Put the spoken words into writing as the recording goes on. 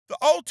The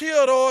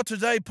Aotearoa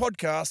Today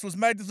podcast was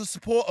made with the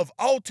support of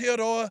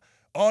Aotearoa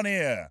On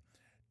Air.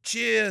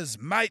 Cheers,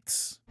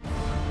 mates.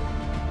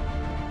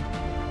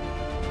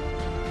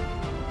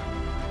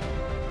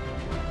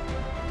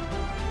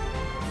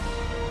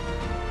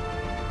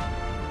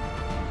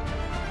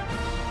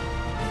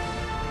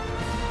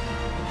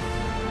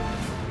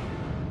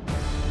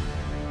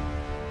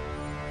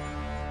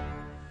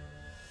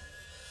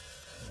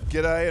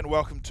 G'day and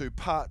welcome to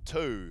part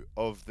 2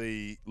 of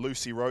the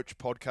Lucy Roche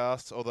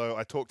podcast. Although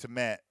I talked to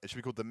Matt, it should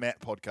be called the Matt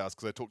podcast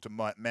because I talked to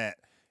Matt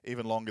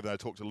even longer than I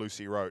talked to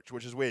Lucy Roche,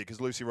 which is weird because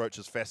Lucy Roche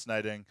is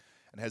fascinating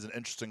and has an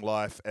interesting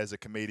life as a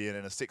comedian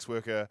and a sex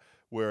worker,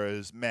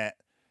 whereas Matt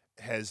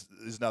there's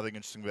nothing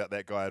interesting about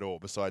that guy at all,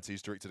 besides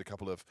he's directed a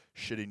couple of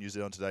shitty New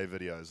Zealand Today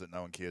videos that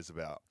no one cares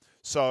about.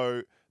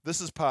 So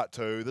this is part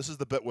 2. This is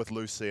the bit with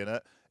Lucy in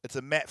it. It's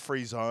a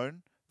Matt-free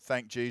zone,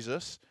 thank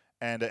Jesus,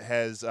 and it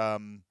has...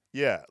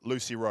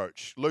 Lucy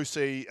Roche.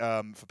 Lucy,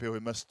 for people who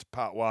missed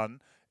part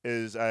 1,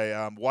 is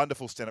a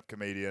wonderful stand-up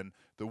comedian,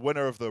 the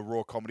winner of the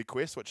Raw Comedy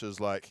Quest, which is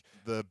like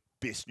the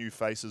best new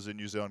faces in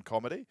New Zealand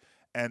comedy.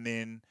 And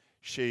then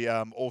she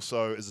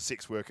also is a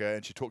sex worker,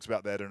 and she talks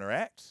about that in her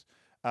act.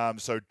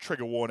 So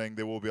trigger warning,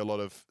 there will be a lot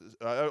of...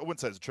 I wouldn't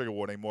say it's a trigger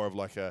warning, more of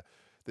like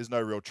there's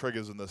no real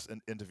triggers in this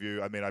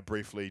interview. I mean, I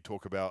briefly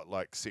talk about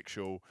like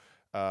sexual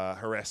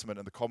harassment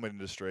in the comedy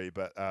industry,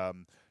 but...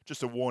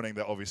 just a warning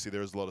that obviously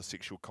there is a lot of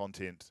sexual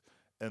content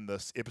in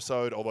this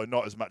episode, although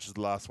not as much as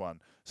the last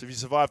one. So if you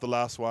survive the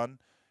last one,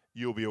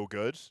 you'll be all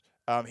good.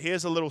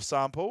 Here's a little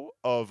sample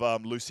of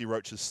Lucy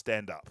Roche's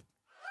stand-up.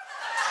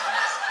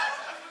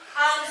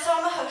 So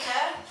I'm a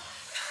hooker.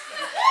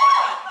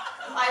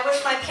 I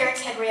wish my parents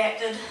had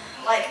reacted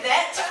like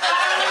that.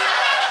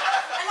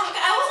 I'm a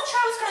hooker. I wasn't sure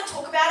I was going to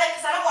talk about it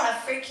because I don't want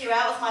to freak you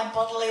out with my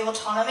bodily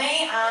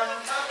autonomy.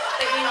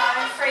 But you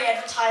know, free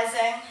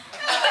advertising.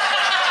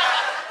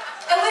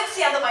 It works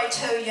the other way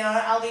too, you know.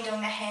 I'll be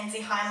doing a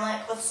handsy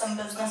Heimlich with some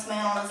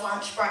businessman on his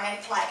lunch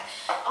break, like,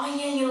 oh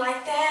yeah, you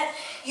like that?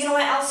 You know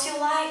what else you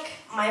like?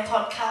 My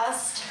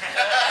podcast.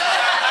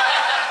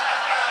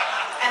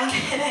 I'm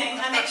kidding.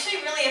 I'm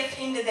actually really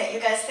offended that you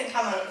guys think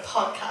I'm a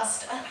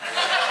podcaster.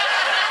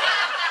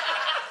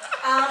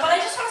 But I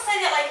just want to say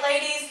that, like,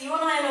 ladies, you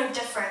and I are no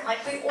different.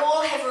 Like, we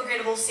all have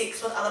regrettable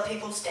sex with other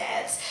people's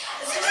dads.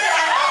 It's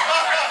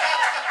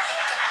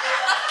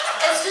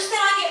just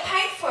that I get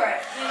paid for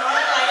it, you know,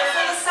 like, it's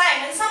all the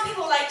same. And some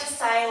people like to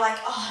say, like,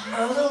 oh,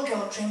 no little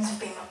girl dreams of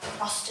being a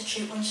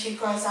prostitute when she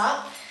grows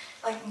up.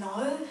 Like,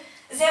 no.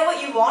 Is that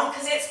what you want?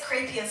 Because that's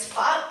creepy as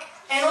fuck.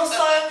 And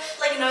also,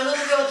 like, no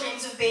little girl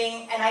dreams of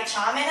being an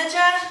HR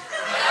manager.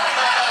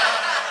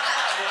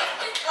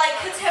 Like,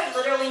 kids have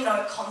literally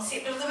no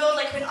concept of the world.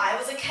 Like, when I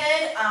was a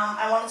kid,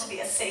 I wanted to be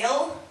a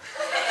SEAL.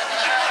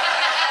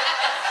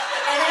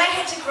 And then I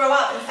had to grow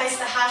up and face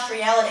the harsh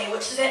reality,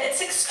 which is that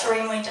it's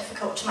extremely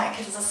difficult to make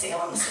it as a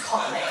SEAL in this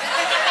economy.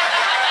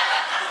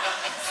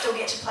 Still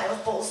get to play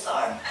with balls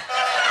though.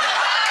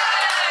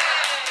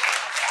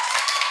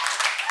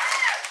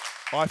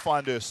 I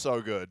find her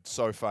so good,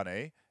 so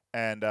funny,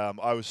 and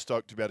I was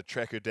stoked to be able to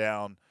track her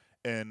down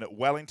in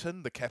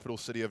Wellington, the capital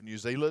city of New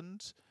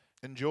Zealand.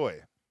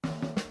 Enjoy.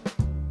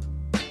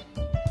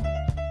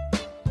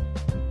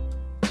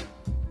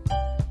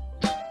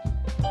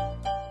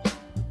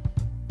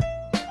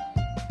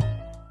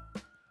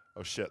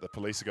 Oh shit, the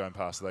police are going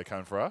past. Are they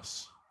coming for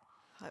us?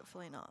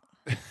 Hopefully not.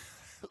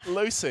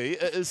 Lucy,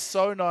 it is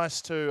so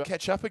nice to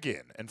catch up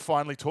again and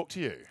finally talk to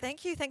you.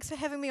 Thank you. Thanks for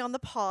having me on the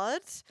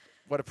pod.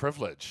 What a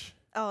privilege.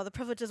 Oh, the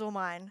privilege is all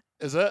mine.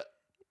 Is it?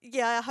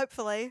 Yeah,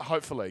 hopefully.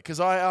 Hopefully,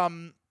 because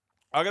I'm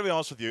gonna be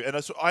honest with you, and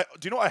do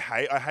you know what I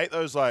hate? I hate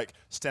those like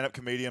stand-up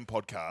comedian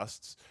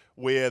podcasts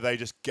where they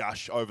just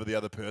gush over the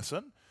other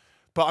person.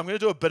 But I'm going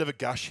to do a bit of a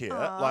gush here.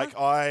 Aww. Like,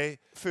 I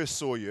first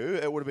saw you,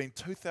 it would have been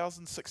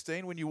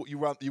 2016 when you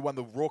won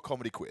the Raw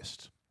Comedy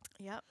Quest.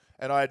 Yep.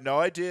 And I had no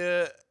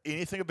idea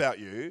anything about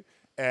you,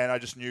 and I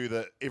just knew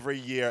that every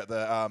year at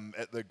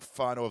the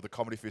final of the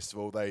comedy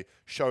festival, they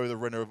show the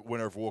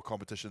winner of Raw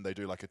competition. They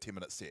do like a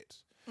 10-minute set.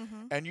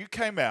 Mm-hmm. And you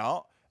came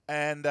out,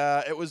 and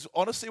it was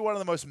honestly one of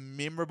the most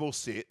memorable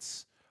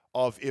sets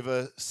I've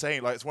ever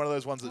seen. Like, it's one of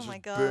those ones that's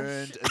just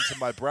burned into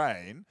my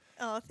brain.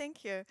 Oh,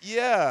 thank you.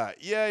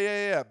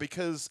 Yeah.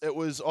 Because it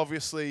was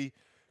obviously...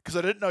 Because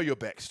I didn't know your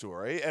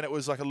backstory, and it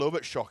was like a little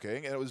bit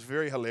shocking, and it was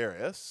very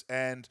hilarious.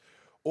 And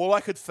all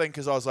I could think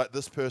is I was like,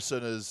 this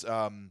person has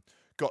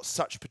got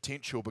such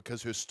potential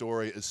because her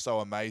story is so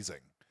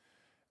amazing.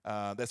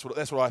 That's what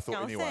I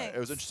thought anyway. Thanks. It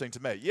was interesting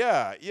to me.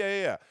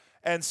 Yeah.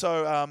 And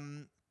so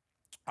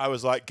I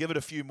was like, give it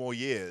a few more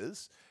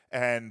years,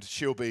 and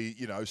she'll be,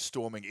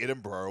 storming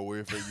Edinburgh or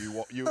wherever you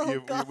want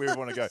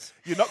to go.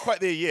 You're not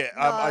quite there yet.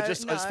 No, I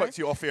spoke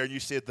to you off air, and you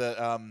said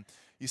that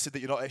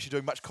you're not actually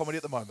doing much comedy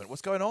at the moment.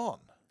 What's going on?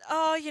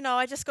 Oh,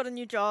 I just got a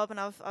new job, and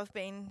I've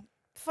been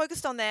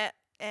focused on that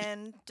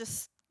and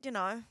just,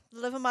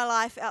 living my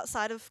life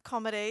outside of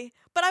comedy.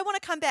 But I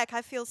want to come back.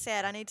 I feel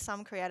sad. I need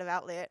some creative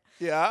outlet.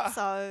 Yeah.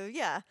 So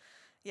yeah.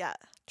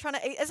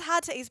 It's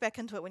hard to ease back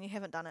into it when you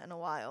haven't done it in a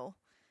while.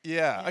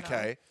 Yeah. You know.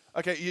 Okay.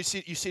 Okay. You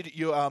said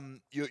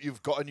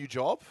you've got a new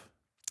job.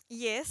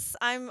 Yes,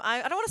 I don't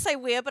want to say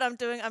where, but I'm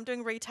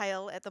doing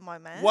retail at the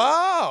moment.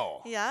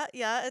 Wow. Yeah,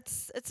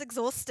 it's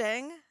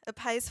exhausting. It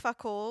pays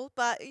fuck all,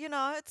 but you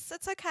know, it's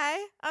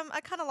okay. I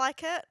kind of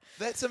like it.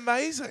 That's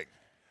amazing.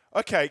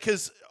 Okay,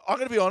 because I'm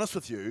going to be honest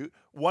with you.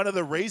 One of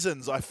the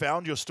reasons I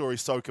found your story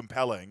so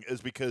compelling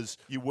is because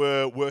you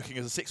were working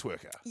as a sex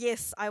worker.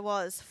 Yes, I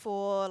was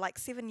for like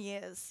 7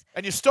 years.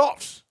 And you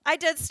stopped. I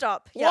did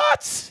stop. Yeah.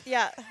 What?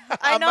 Yeah.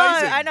 I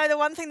Amazing. know the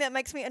one thing that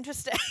makes me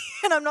interesting,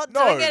 and I'm not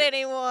No. doing it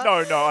anymore.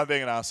 No, I'm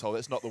being an asshole.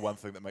 That's not the one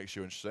thing that makes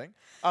you interesting.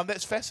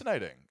 That's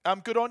fascinating.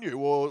 Good on you.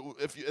 Or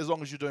as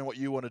long as you're doing what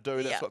you want to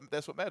do, Yeah.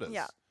 that's what matters.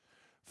 Yeah.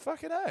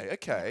 Fucking A.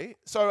 Okay.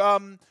 So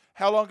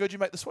how long ago did you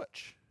make the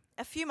switch?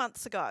 A few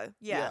months ago,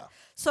 yeah. Yeah.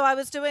 So I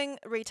was doing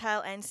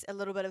retail and a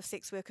little bit of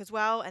sex work as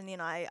well, and then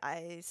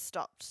I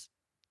stopped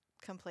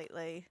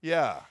completely,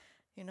 Yeah.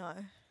 you know.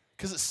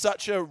 Because it's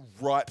such a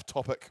ripe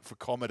topic for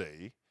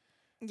comedy.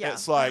 Yeah,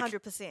 It's like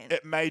 100%.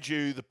 it made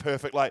you the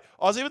perfect. Like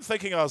I was even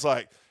thinking, I was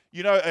like,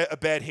 you know, a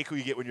bad heckle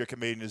you get when you're a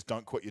comedian is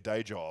don't quit your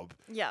day job.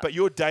 Yeah. But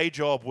your day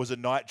job was a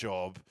night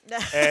job,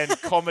 and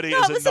comedy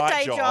No, is it was a a night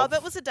day job. job.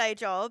 It was a day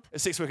job. A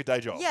sex worker day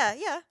job. Yeah,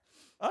 yeah.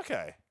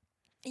 Okay.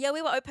 Yeah,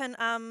 we were open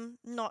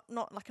not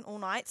like an all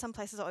night. Some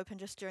places are open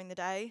just during the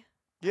day.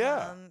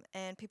 Yeah.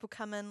 And people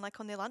come in like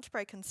on their lunch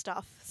break and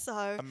stuff.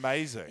 So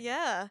Amazing.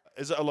 yeah.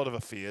 Is it a lot of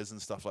affairs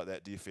and stuff like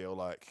that? Do you feel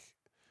like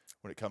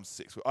when it comes to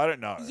sex work? I don't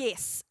know.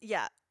 Yes,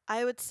 yeah.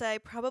 I would say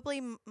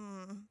probably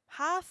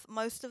half,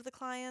 most of the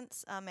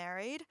clients are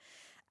married.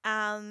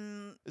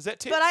 Is that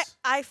tips? But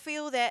I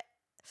feel that,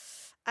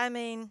 I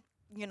mean,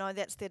 you know,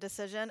 that's their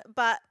decision.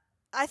 But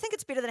I think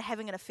it's better than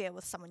having an affair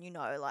with someone you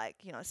know, like,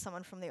 you know,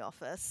 someone from the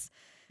office.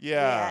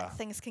 Yeah. Where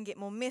things can get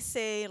more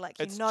messy, like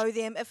It's you know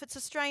them. If it's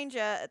a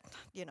stranger,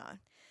 you know,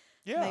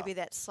 Yeah. maybe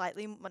that's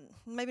slightly,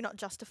 maybe not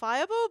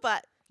justifiable,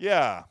 but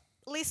Yeah.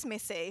 less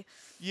messy.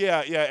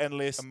 Yeah, and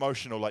less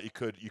emotional. Like you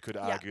could Yeah,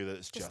 argue that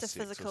it's just just a sex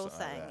or physical something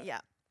like thing. that.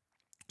 Yeah.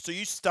 So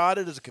you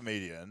started as a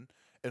comedian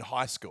in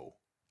high school.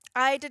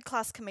 I did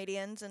Class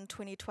Comedians in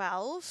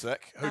 2012.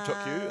 Sick. Who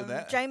took you in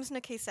that? James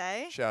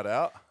Nikise. Shout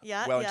out.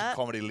 Yeah, Wellington yeah.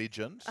 comedy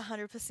legend.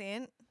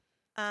 100%.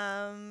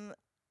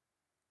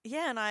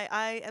 Yeah, and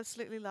I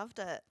absolutely loved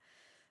it.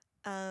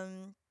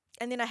 And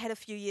then I had a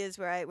few years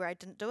where I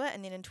didn't do it,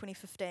 and then in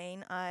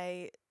 2015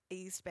 I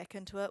eased back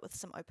into it with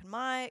some open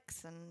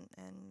mics and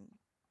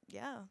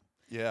yeah.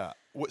 Yeah.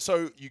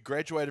 So you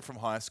graduated from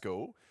high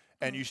school,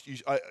 and you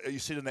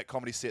said in that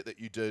comedy set that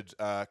you did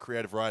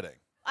creative writing.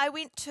 I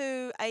went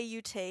to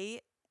AUT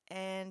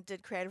and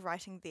did creative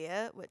writing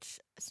there, which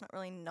it's not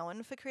really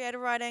known for creative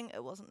writing.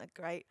 It wasn't a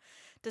great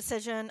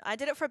decision. I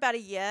did it for about a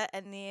year,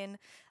 and then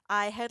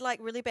I had like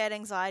really bad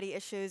anxiety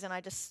issues, and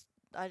I just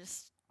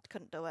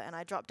couldn't do it, and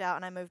I dropped out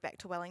and I moved back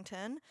to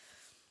Wellington.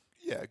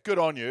 Yeah, good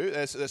on you.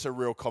 That's a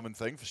real common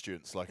thing for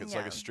students. Like it's Yeah.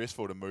 like it's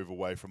stressful to move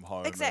away from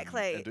home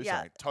Exactly, and do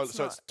yeah. something.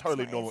 So it's It's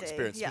totally not normal easy,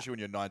 experience, yeah. especially when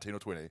you're 19 or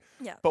 20.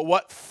 Yeah. But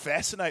what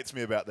fascinates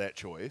me about that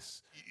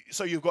choice,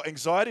 so you've got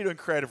anxiety doing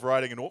creative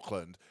writing in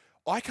Auckland.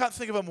 I can't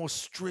think of a more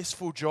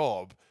stressful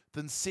job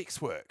than sex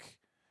work.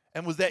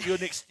 And was that your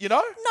next, you know?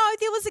 No,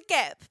 there was a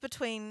gap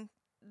between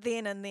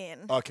then and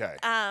then. Okay.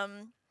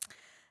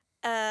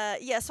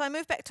 Yeah, so I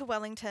moved back to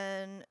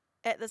Wellington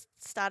at the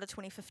start of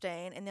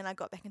 2015, and then I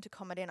got back into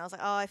comedy, and I was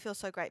like, oh, I feel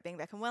so great being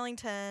back in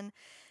Wellington.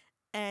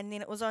 And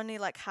then it was only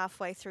like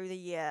halfway through the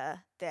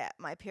year that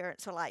my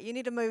parents were like, you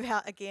need to move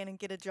out again and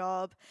get a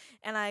job.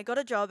 And I got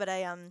a job at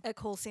a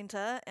call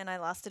centre, and I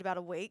lasted about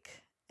a week.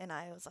 And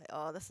I was like,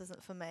 oh, this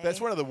isn't for me. That's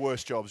one of the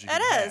worst jobs you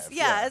can It have. is,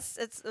 yeah.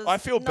 It was I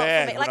feel not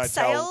bad for me. when like I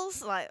tell-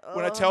 sales, like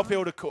When I tell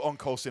people on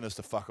call centers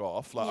to fuck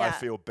off, like I Yeah.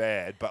 feel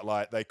bad, but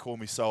like they call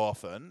me so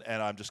often,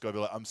 and I'm just gonna be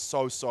like, I'm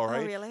so sorry.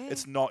 Oh, really?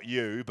 It's not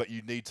you, but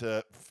you need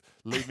to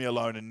leave me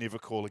alone and never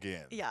call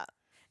again. Yeah.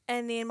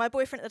 And then my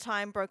boyfriend at the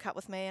time broke up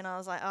with me, and I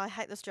was like, oh, I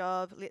hate this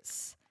job.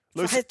 Let's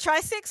Lucy-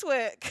 try sex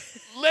work.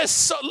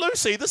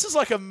 Lucy, this is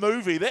like a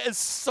movie. That is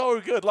so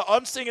good. Like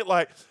I'm seeing it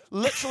like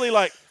literally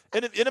like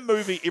in a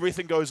movie,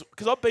 everything goes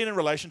because I've been in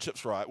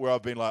relationships, right, where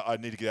I've been like, I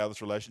need to get out of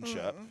this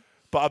relationship,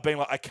 but I've been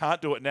like, I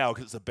can't do it now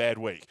because it's a bad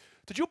week.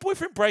 Did your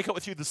boyfriend break up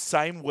with you the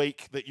same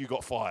week that you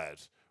got fired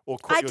or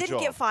quit I your didn't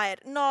job? get fired.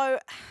 No.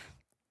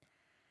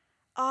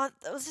 Oh,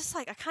 it was just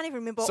like, I can't even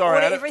remember Sorry,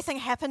 what I don't- everything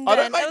happened I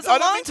in. don't, It was a I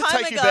don't long mean to time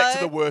take you ago. back to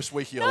the worst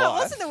week of your No, life.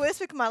 it wasn't the worst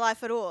week of my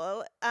life at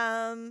all.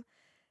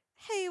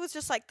 He was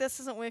just like, this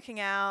isn't working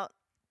out.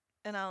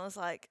 And I was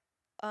like,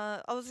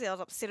 obviously I was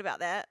upset about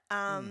that.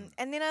 And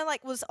then I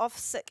like was off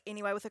sick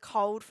anyway with a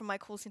cold from my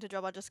call centre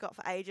job I just got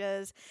for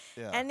ages.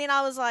 Yeah. And then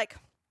I was like,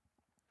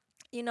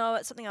 you know,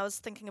 it's something I was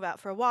thinking about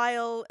for a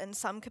while in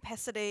some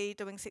capacity,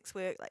 doing sex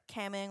work, like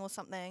camming or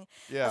something.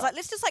 I Yeah. was like,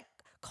 let's just like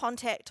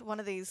contact one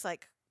of these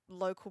like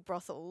local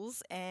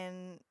brothels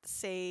and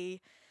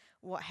see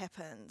what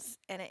happens.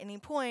 And at any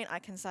point I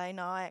can say,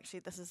 no, I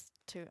feel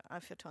too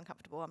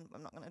uncomfortable. I'm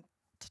not going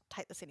to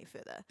take this any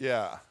further.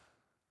 Yeah.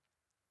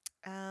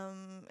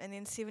 And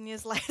then 7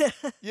 years later,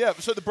 Yeah.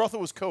 So the brothel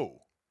was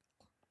cool.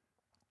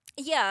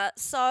 Yeah,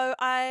 so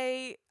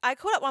I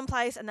called up one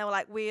place and they were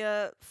like,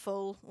 we're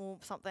full or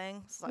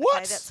something. It's like, What?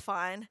 okay, that's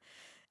fine.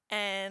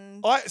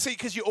 And I see,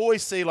 because you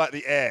always see like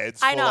the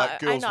ads I for know, like I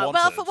girls know. wanted.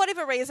 Well, for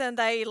whatever reason,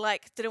 they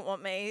like didn't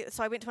want me,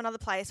 so I went to another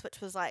place,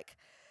 which was like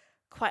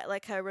quite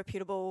like a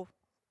reputable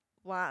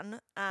one.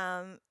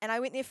 And I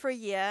went there for a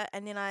year,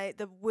 and then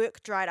the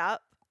work dried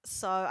up,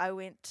 so I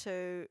went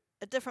to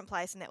a different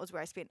place, and that was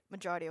where I spent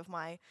majority of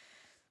my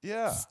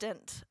Yeah.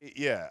 stint.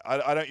 Yeah,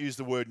 I don't use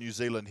the word New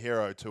Zealand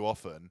hero too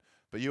often,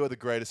 but you are the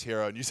greatest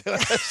hero in New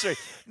Zealand history.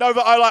 No,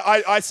 but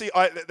I see.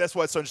 That's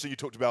why it's so interesting you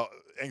talked about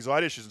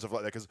anxiety issues and stuff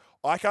like that, because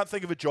I can't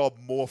think of a job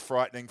more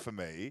frightening for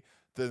me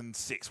than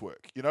sex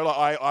work. You know,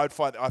 like I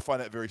find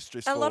that very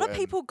stressful. A lot of and-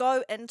 people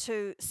go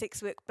into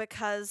sex work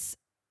because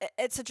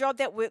it's a job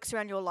that works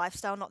around your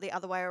lifestyle, not the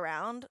other way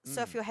around.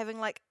 So if you're having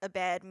like a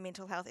bad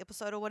mental health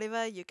episode or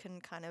whatever, you can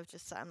kind of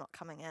just say, I'm not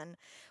coming in,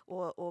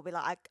 or be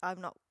like,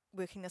 I'm not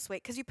working this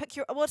week. Because you pick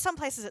well, some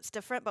places it's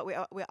different, but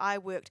where I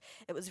worked,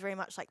 it was very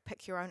much like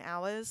pick your own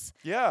hours.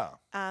 Yeah.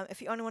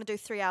 If you only want to do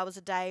 3 hours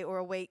a day or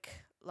a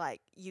week,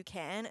 like you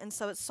can. And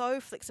so it's so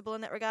flexible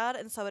in that regard.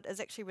 And so it is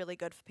actually really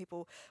good for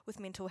people with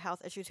mental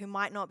health issues who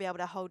might not be able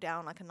to hold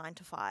down like a 9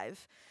 to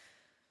 5.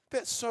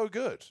 That's so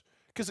good.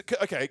 Because,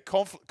 okay,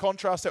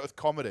 contrast that with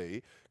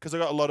comedy, because I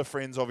got a lot of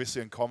friends,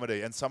 obviously, in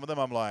comedy, and some of them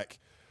I'm like,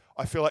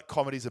 I feel like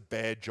comedy's a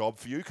bad job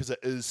for you because it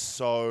is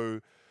so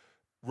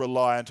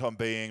reliant on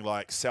being,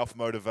 like,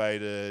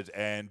 self-motivated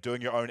and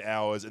doing your own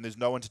hours, and there's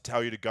no one to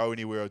tell you to go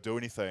anywhere or do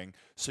anything,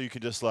 so you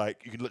can just,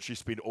 like, you can literally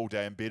spend all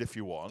day in bed if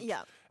you want.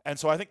 Yeah. And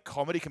so I think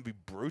comedy can be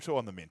brutal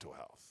on the mental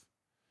health.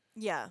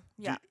 Yeah.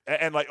 Yeah.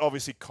 And like,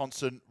 obviously,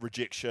 constant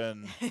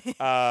rejection,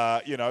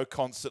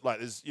 constant, like,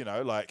 there's,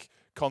 like,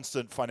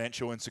 constant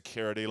financial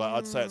insecurity. Like,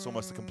 I'd say it's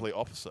almost the complete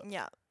opposite.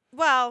 Yeah.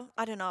 Well,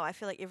 I don't know. I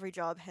feel like every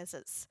job has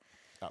its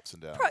Ups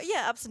and downs.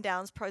 ups and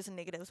downs, pros and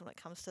negatives when it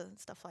comes to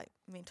stuff like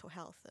mental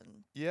health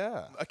and.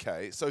 Yeah.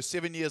 Okay. So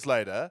 7 years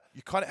later,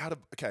 you kind of had a.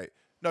 Okay.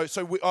 No.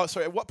 So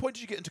sorry. At what point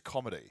did you get into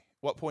comedy?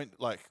 What point?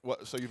 Like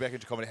what? So you're back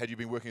into comedy. Had you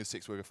been working as a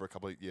sex worker for a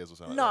couple of years or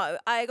something? Like No,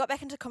 I got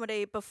back into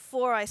comedy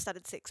before I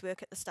started sex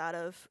work at the start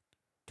of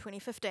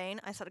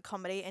 2015. I started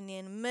comedy, and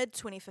then mid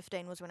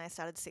 2015 was when I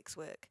started sex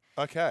work.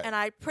 that? Okay. And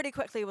I pretty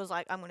quickly was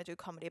like, I'm going to do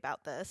comedy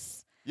about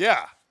this.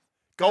 Yeah.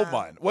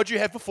 Goldmine. What did you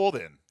have before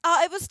then?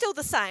 It was still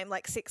the same,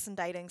 like sex and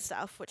dating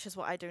stuff, which is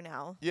what I do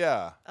now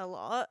Yeah. a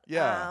lot.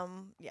 Yeah.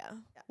 Yeah.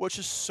 Which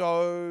is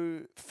so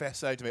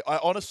fascinating to me. I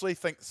honestly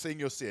think seeing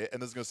your set,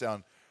 and this is going to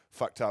sound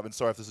fucked up, and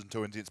sorry if this isn't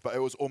too intense, but it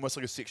was almost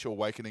like a sexual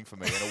awakening for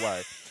me in a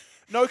way.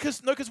 No,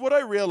 because what I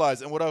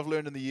realised and what I've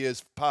learned in the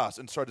years past,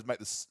 and sorry to make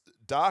this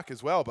dark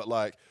as well, but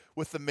like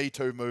with the Me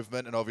Too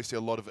movement and obviously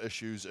a lot of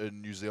issues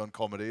in New Zealand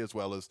comedy as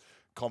well as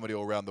comedy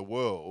all around the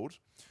world,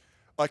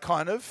 I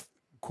kind of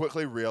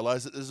quickly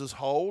realised that there's this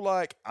whole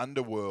like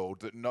underworld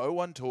that no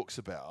one talks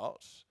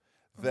about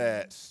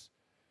that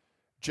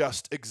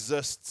just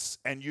exists,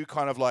 and you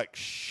kind of like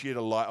shed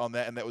a light on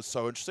that, and that was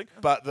so interesting.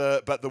 But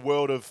the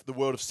world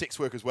of sex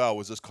work as well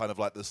was just kind of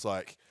like this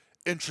like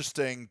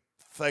interesting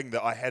thing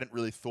that I hadn't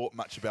really thought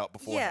much about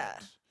beforehand.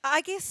 Yeah.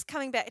 I guess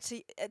coming back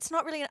to, it's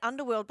not really an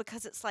underworld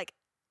because it's like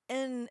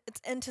it's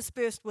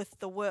interspersed with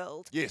the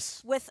world.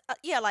 Yes. With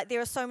like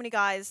there are so many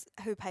guys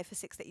who pay for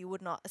sex that you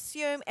would not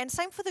assume, and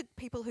same for the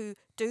people who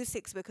do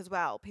sex work as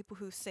well. People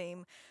who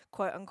seem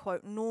quote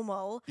unquote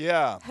normal.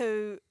 Yeah.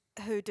 Who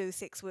do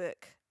sex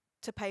work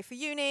to pay for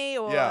uni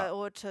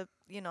or to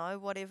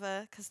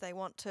whatever because they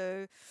want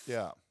to.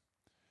 Yeah.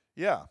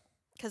 Yeah.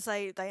 Because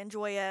they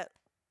enjoy it.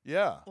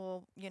 Yeah.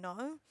 Or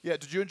Yeah.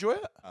 Did you enjoy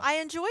it? I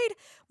enjoyed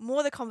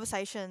more the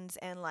conversations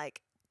and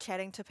like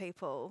chatting to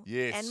people.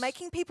 Yes. And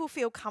making people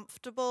feel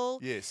comfortable.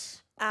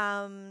 Yes.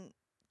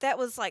 That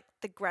was like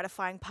the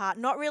gratifying part,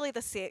 not really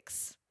the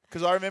sex.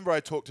 Because I remember I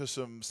talked to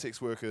some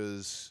sex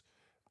workers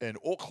in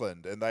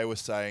Auckland, and they were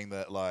saying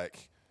that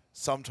like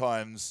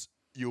sometimes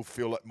you'll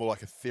feel like more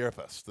like a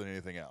therapist than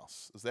anything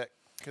else.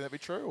 Can that be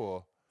true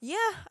or? Yeah,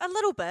 a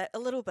little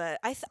bit.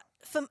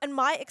 From in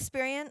my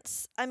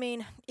experience, I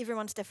mean,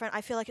 everyone's different.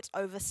 I feel like it's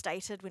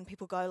overstated when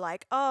people go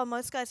like, "Oh,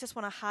 most guys just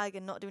want to hug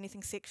and not do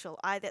anything sexual."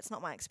 That's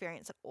not my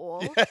experience at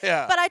all.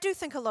 Yeah. But I do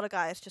think a lot of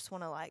guys just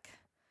want to like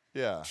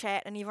Yeah.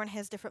 chat, and everyone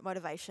has different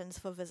motivations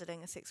for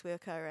visiting a sex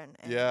worker and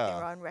Yeah.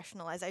 their own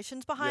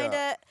rationalizations behind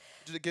Yeah. it.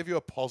 Did it give you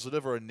a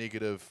positive or a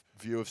negative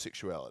view of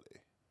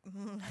sexuality?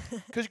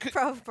 Because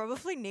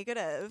Probably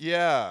negative.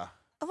 yeah.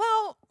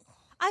 Well,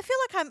 I feel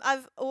like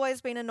I've always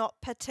been a not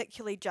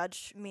particularly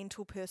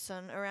judgmental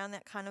person around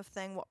that kind of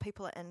thing, what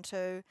people are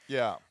into.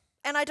 Yeah.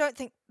 And I don't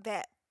think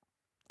that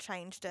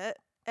changed it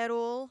at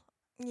all.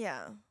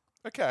 Yeah.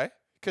 Okay.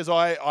 Because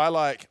I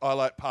like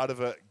part of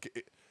it.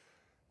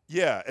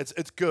 Yeah,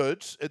 it's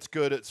good. It's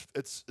good.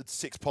 It's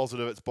sex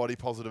positive. It's body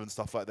positive and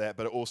stuff like that.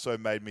 But it also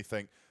made me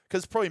think,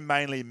 because probably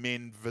mainly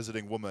men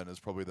visiting women is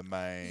probably the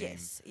main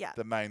Yes. Yeah.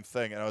 the main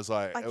thing. And I was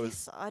like, I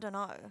guess I don't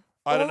know.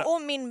 I don't know. Or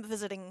men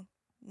visiting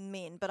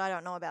men, but I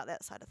don't know about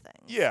that side of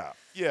things. Yeah.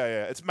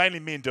 It's mainly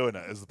men doing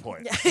it, is the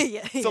point.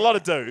 Yeah. It's a lot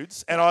of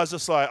dudes, and I was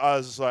just like,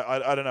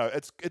 I don't know.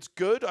 It's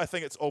good. I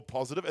think it's all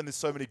positive, and there's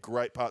so many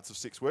great parts of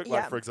sex work.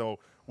 Like, Yeah. for example,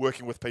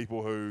 working with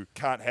people who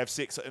can't have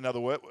sex in other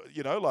work.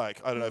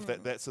 Like, I don't know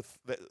if that's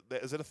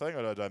that is it a thing,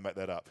 or did I make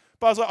that up?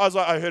 But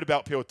I heard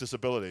about people with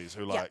disabilities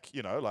who like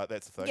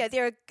that's the thing. Yeah,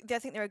 I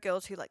think there are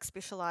girls who like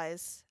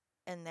specialize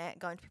in that,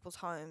 going to people's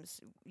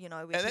homes,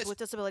 where people with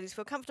disabilities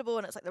feel comfortable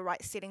and it's like the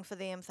right setting for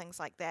them, things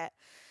like that.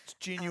 It's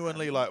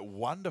genuinely like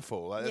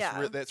wonderful. Like,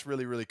 that's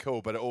really, really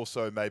cool. But it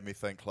also made me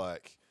think,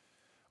 like,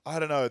 I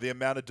don't know, the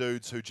amount of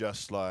dudes who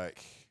just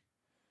like,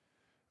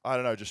 I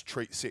don't know, just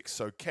treat sex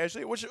so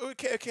casually, which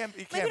it can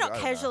Maybe not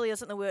casually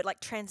isn't the word, like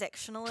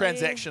transactionally.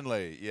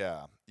 Transactionally,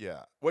 yeah.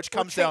 Which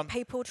comes treat down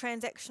people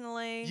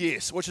transactionally.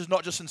 Yes, which is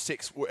not just in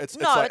sex. It's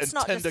No, like it's in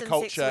not just Tinder in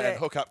culture sex and work.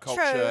 hookup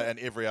culture True. and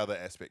every other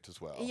aspect as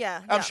well.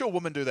 Yeah, I'm yeah. sure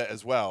women do that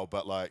as well,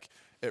 but like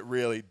it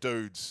really,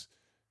 dudes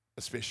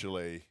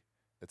especially,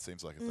 it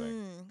seems like a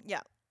thing.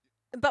 Yeah.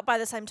 But by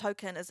the same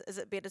token, is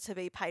it better to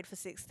be paid for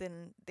sex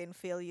than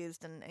feel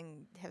used and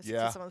have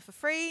sex with someone for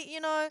free,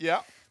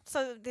 Yeah.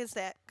 So there's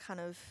that kind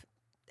of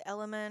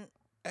element.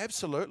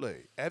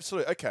 Absolutely.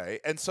 Okay,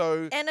 and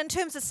so And in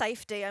terms of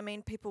safety, I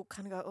mean, people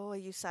kind of go, "Oh, are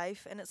you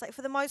safe?" And it's like,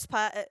 for the most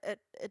part,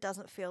 it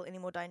doesn't feel any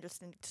more dangerous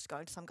than just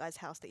going to some guy's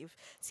house that you've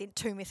sent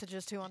 2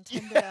 messages to on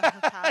Tinder.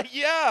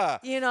 yeah,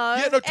 Yeah,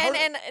 no, totally.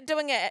 and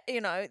doing it,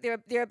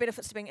 there are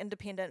benefits to being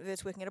independent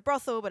versus working at a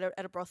brothel, but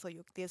at a brothel,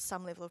 there's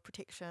some level of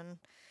protection.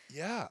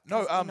 Yeah,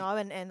 no,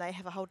 and they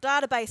have a whole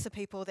database of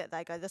people that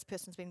they go, this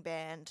person's been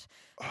banned,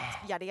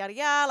 yada yada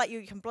yada. Like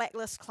you can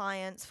blacklist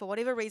clients for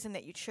whatever reason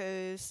that you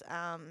choose.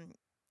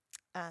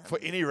 For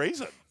any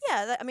reason.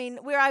 Yeah, I mean,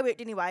 where I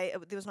worked anyway,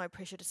 there was no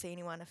pressure to see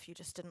anyone if you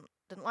just didn't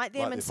like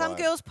them. Like and their some vibe.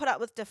 girls put up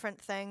with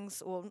different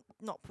things, or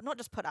not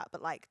just put up,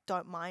 but like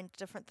don't mind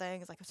different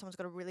things. Like if someone's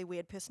got a really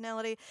weird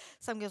personality,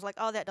 some girls are like,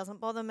 oh, that doesn't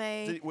bother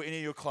me. Were any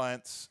of your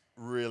clients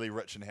really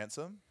rich and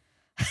handsome?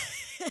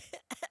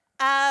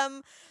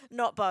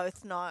 Not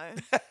both, no.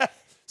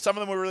 Some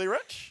of them were really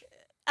rich.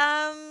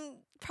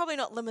 Probably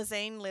not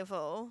limousine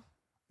level.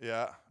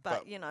 Yeah,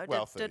 But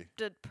wealthy.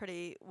 did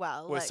pretty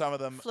well. Were like, some of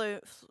them?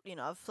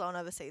 I've flown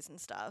overseas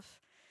and stuff.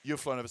 You've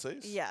flown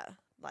overseas? Yeah,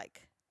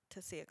 like to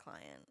see a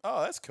client.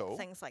 Oh, that's cool.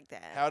 Things like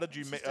that. How did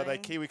you meet? Are they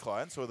Interesting. Kiwi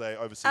clients or are they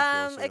overseas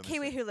girls? A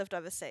Kiwi who lived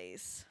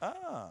overseas.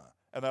 Ah,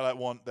 and they're like,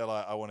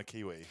 I want a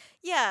Kiwi.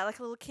 Yeah, like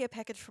a little care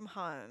package from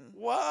home.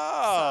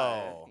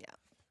 Wow. So, yeah.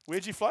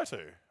 Where'd you fly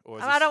to? Or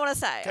is I don't want to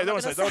say. Okay, don't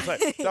want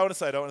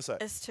to say.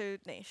 It's too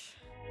niche.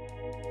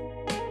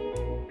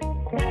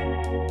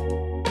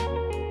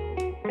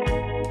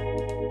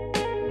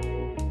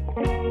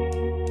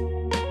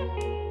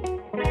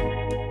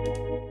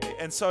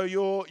 And so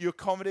your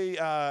comedy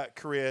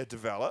career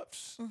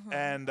developed,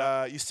 and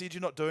you said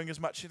you're not doing as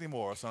much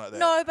anymore or something like that.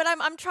 No, but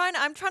I'm trying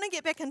to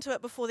get back into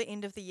it before the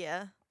end of the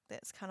year.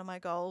 That's kind of my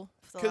goal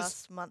for the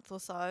last month or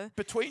so.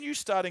 Between you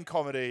starting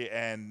comedy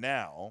and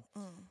now,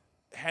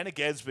 Hannah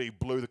Gadsby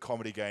blew the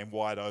comedy game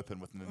wide open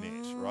with the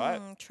net,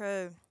 right?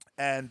 True.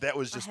 And that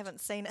was I just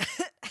haven't seen it.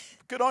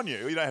 good on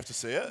you. You don't have to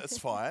see it. It's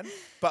fine.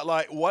 But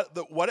like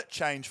what it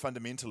changed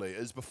fundamentally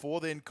is before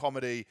then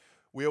comedy,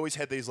 we always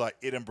had these like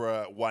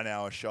Edinburgh 1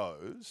 hour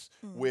shows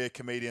where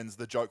comedians,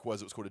 the joke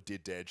was it was called a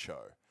dead dad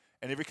show.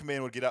 And every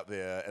comedian would get up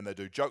there and they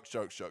do jokes.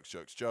 Whether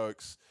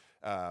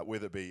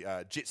it be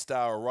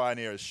Jetstar or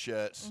Ryanair is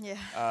shit.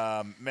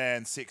 Yeah.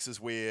 Man, sex is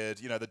weird.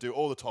 They do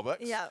all the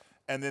topics. Yeah.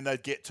 And then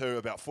they'd get to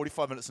about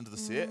 45 minutes into the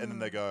set and then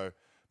they go,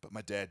 but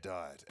my dad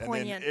died.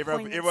 Poignant, and then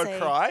everyone would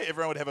cry.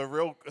 Everyone would have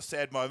a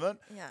sad moment.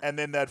 Yeah. And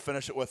then they'd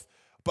finish it with,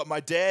 but my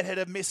dad had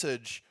a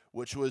message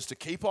which was to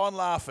keep on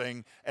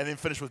laughing and then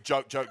finish with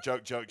joke. Yeah.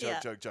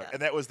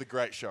 And that was the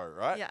great show,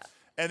 right? Yeah.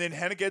 And then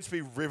Hannah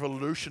Gadsby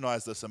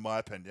revolutionized this, in my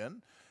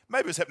opinion.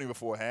 Maybe it was happening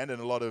beforehand,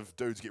 and a lot of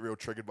dudes get real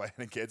triggered by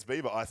Hannah Gadsby,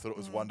 but I thought it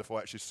was wonderful.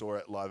 I actually saw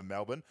it live in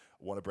Melbourne.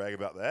 I want to brag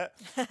about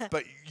that.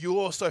 But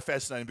you're so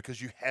fascinating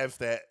because you have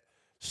that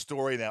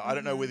story now. I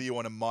don't know whether you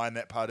want to mine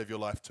that part of your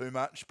life too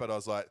much, but I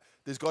was like,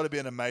 there's got to be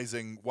an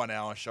amazing 1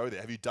 hour show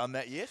there. Have you done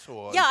that yet?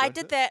 Or Yeah, I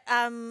did that.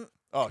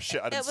 Oh,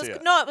 shit, I didn't see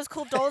it. No, it was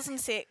called Dolls and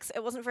Sex.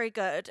 It wasn't very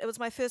good. It was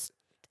my first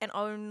and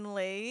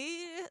only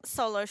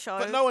solo show.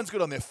 But no one's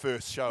good on their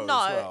first show as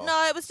well.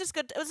 No, it was just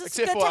good. It was just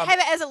Except good for, to have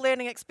it as a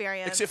learning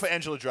experience. Except for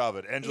Angela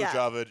Dravid. Angela Yeah.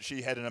 Dravid,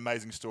 she had an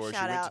amazing story.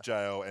 Shout she went out. to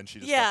jail and she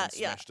just Yeah, fucking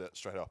smashed it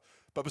straight off.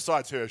 But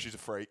besides her, she's a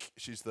freak.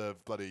 She's the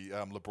bloody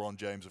LeBron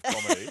James of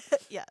comedy.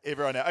 Yeah.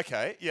 Everyone now.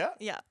 Okay, yeah.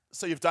 Yeah.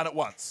 So you've done it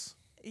once.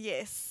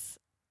 Yes.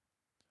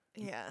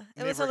 Yeah. It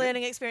Never was a again?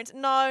 learning experience.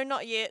 No,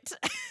 not yet.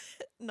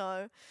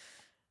 No.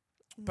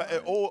 But No.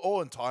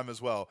 all in time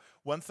as well.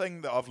 One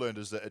thing that I've learned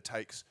is that it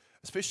takes,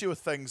 especially with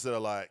things that are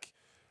like,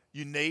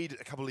 you need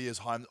a couple of years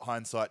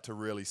hindsight to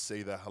really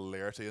see the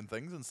hilarity in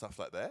things and stuff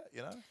like that,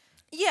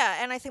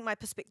 Yeah, and I think my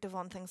perspective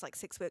on things like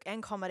sex work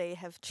and comedy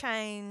have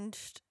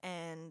changed,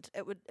 and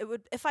it would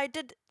if I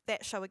did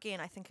that show again,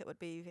 I think it would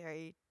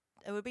be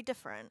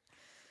different.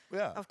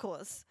 Yeah. Of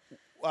course.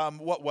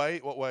 What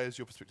way has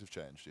your perspective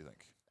changed, do you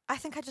think? I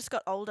think I just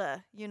got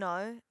older,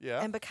 Yeah.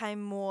 and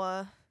became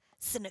more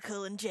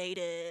cynical and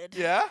jaded.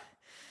 Yeah.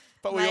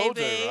 But we all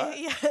do, Maybe. right?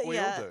 Yeah, We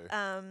all do.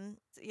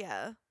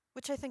 yeah,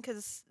 which I think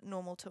is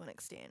normal to an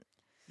extent.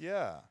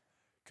 Yeah.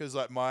 Because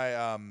like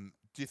my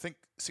do you think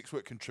sex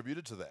work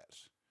contributed to that?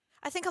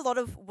 I think a lot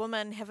of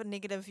women have a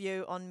negative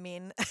view on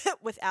men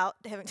without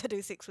having to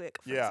do sex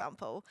work, for Yeah.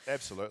 example.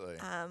 Absolutely.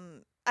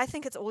 I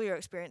think it's all your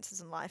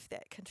experiences in life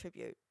that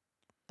contribute,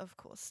 of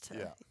course,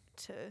 to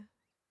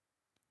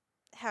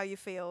how you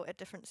feel at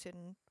different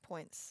certain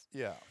points.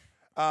 Yeah.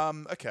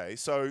 Okay.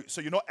 So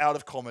you're not out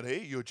of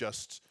comedy. You're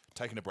just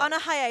taking a break. On a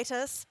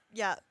hiatus,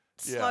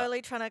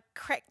 slowly trying to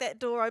crack that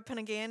door open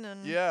again.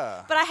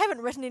 But I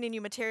haven't written any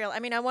new material. I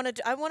mean, I want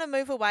to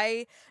move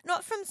away,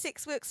 not from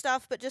sex work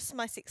stuff, but just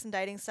my sex and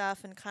dating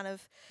stuff, and kind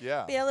of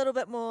be a little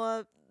bit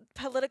more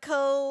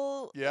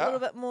political, a little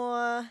bit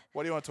more.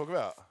 What do you want to talk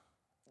about?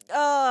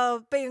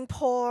 Oh, being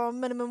poor on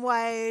minimum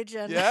wage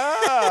and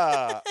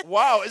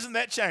Wow, isn't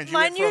that change?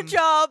 My new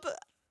job.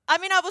 I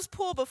mean, I was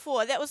poor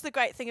before. That was the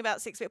great thing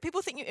about sex work.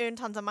 People think you earn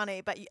tons of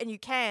money, and you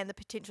can. The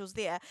potential's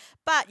there.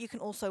 But you can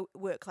also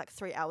work like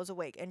 3 hours a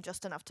week and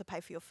just enough to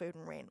pay for your food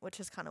and rent, which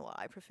is kind of what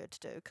I prefer to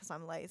do because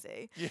I'm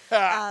lazy.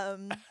 Yeah.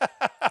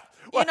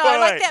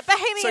 Like that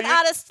bohemian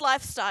artist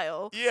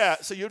lifestyle. Yeah,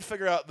 so you'd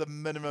figure out the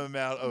minimum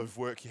amount of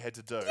work you had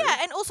to do. Yeah,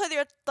 and also there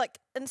are, like,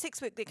 in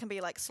sex work, there can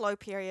be, like, slow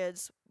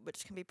periods,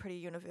 which can be pretty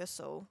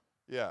universal.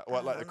 Yeah,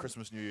 like the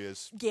Christmas, New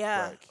Year's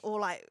break. Or,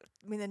 like,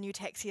 when the new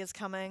tax year's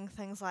coming,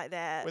 things like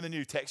that. When the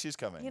new tax year's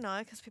coming?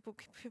 Because people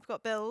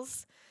got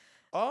bills.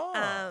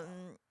 Oh.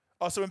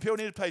 So when people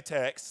need to pay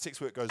tax,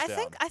 sex work goes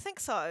down? I think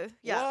so,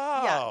 yeah.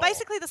 Wow. Yeah.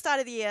 Basically, the start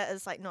of the year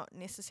is, like, not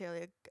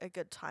necessarily a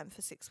good time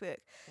for sex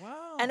work.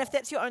 Wow. And if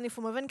that's your only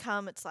form of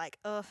income, it's like,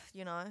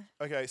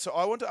 Okay, so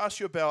I want to ask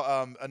you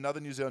about another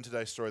New Zealand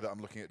Today story that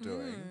I'm looking at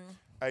doing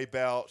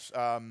about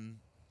a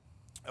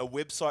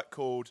website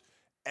called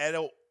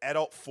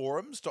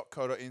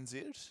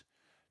adultforums.co.nz.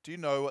 Do you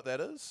know what that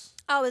is?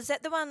 Oh, is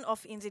that the one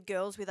off NZ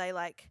Girls where they,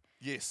 like...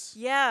 Yes.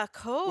 Yeah,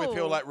 cool. Where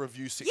people, like,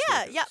 review sex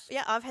workers.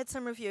 Yeah, I've had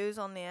some reviews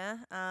on there.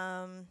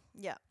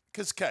 Yeah.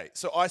 Because, Kate,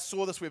 so I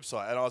saw this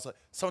website and I was like,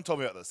 someone told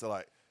me about this. They're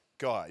like,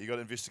 Guy, you got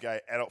to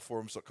investigate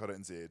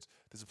adultforums.co.nz.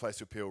 There's a place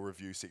where people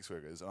review sex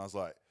workers. And I was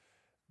like,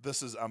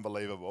 this is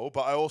unbelievable.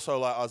 But I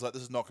also, I was like,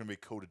 this is not going to be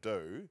cool to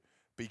do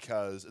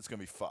because it's going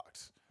to be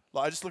fucked.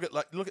 Like, I just look at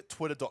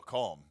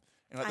twitter.com.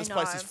 And this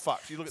place is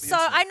fucked. You look at the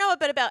internet. So I know a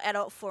bit about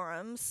adult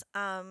forums,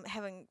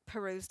 having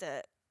perused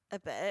it a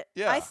bit.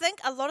 Yeah. I think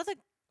a lot of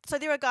so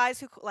there are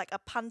guys who are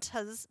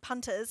punters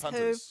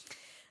who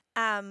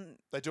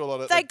they do a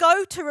lot of... They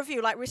go to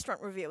review, like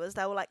restaurant reviewers.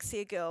 They will, like, see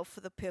a girl for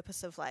the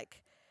purpose of,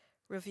 like,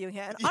 reviewing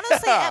her. And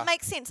honestly, it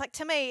makes sense. Like,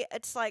 to me,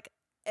 it's like,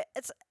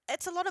 it's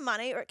a lot of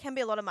money, or it can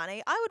be a lot of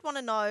money. I would want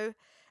to know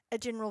a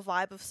general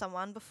vibe of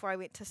someone before I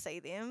went to see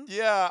them.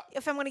 Yeah.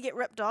 If I'm going to get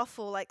ripped off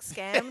or, like,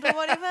 scammed or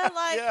whatever.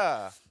 Like,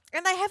 yeah.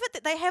 And they have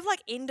it. They have,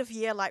 like, end of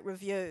year, like,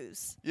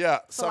 reviews. Yeah.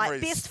 So,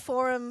 like, best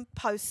forum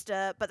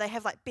poster, but they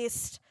have, like,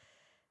 best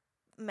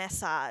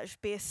massage,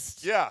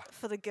 best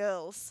for the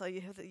girls. So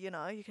you have you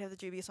can have the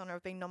dubious honor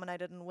of being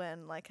nominated and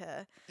win, like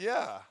a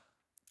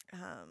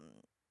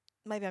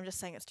maybe I'm just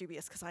saying it's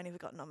dubious because I never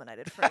got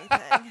nominated for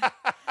anything.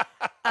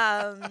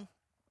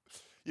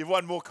 You've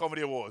won more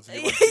comedy awards.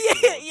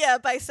 Yeah,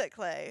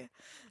 basically.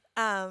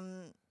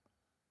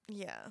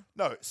 Yeah.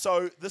 No,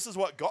 so this is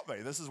what got me.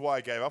 This is why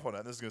I gave up on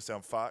it. This is going to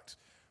sound fucked,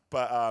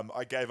 but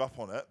I gave up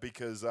on it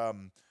because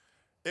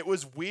it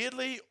was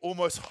weirdly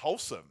almost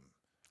wholesome.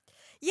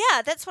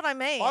 Yeah, that's what I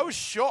mean. I was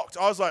shocked.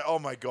 I was like, oh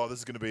my God, this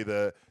is going to be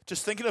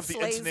just thinking of the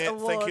Sleaze internet,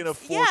 awards. thinking of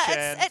 4chan,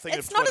 thinking of Twitter.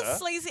 It's not as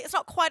sleazy. It's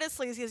not quite as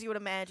sleazy as you would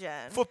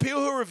imagine. For people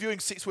who are reviewing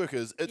sex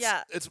workers,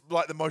 it's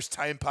like the most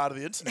tame part of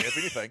the internet, if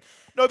anything.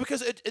 No,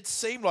 because it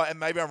seemed like, and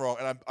maybe I'm wrong,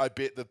 and I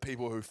bet the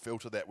people who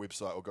filter that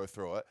website or go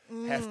through it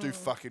have to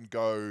fucking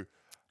go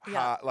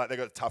hard, like they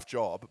got a tough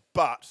job.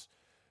 But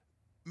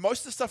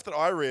most of the stuff that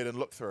I read and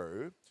looked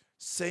through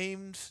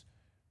seemed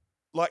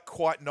like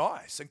quite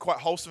nice and quite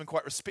wholesome and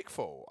quite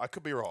respectful. I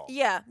could be wrong.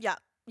 Yeah.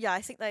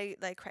 I think they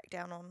crack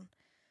down on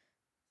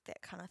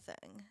that kind of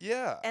thing.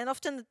 Yeah. And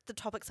often the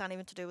topics aren't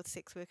even to do with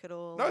sex work at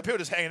all. No, people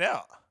just hanging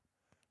out.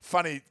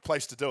 Funny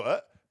place to do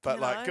it,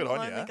 but good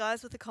on you. The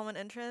guys with the common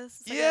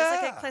interests.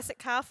 It's like a classic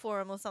car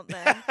forum or something.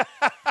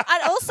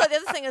 And also the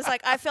other thing is,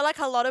 like, I feel like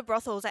a lot of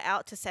brothels are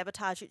out to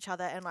sabotage each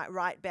other and, like,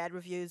 write bad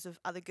reviews of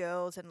other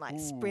girls and, like,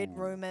 spread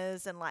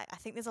rumors, and, like, I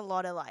think there's a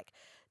lot of, like,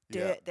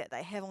 dirt that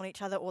they have on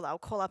each other, or they'll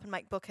call up and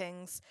make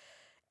bookings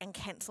and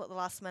cancel at the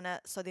last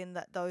minute, so then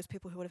those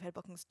people who would have had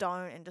bookings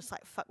don't, and just,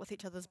 like, fuck with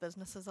each other's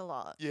businesses a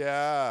lot.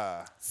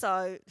 Yeah.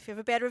 So if you have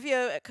a bad review,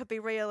 it could be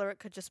real, or it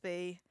could just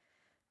be,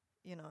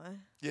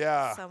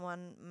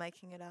 someone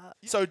making it up.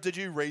 So did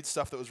you read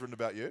stuff that was written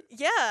about you?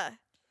 Yeah.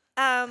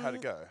 How'd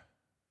it go?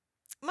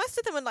 Most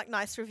of them were, like,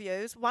 nice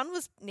reviews. One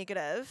was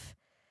negative,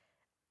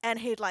 and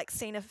he'd, like,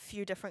 seen a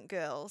few different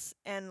girls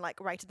and,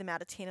 like, rated them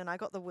out of 10, and I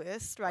got the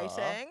worst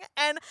rating.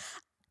 And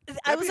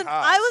I was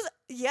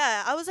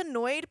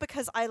annoyed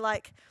because I,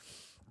 like,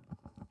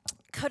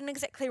 couldn't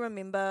exactly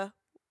remember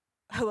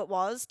who it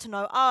was to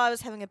know, I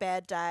was having a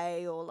bad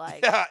day, or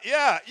like,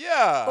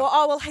 Yeah. or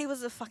oh well, he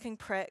was a fucking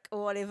prick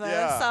or whatever.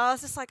 Yeah. So I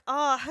was just like,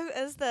 oh, who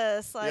is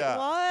this? Like, Yeah.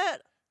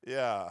 what?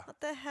 Yeah. What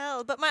the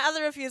hell? But my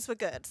other reviews were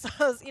good. So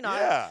I was,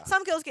 Yeah.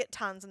 some girls get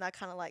tons and they're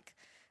kind of like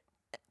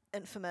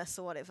infamous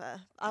or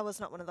whatever. I was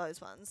not one of those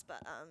ones,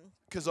 but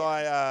Because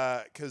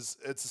yeah. because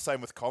it's the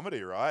same with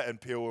comedy, right? And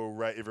Peel will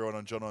rate everyone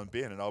on John and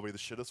Ben, and I'll be the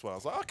shittest one. I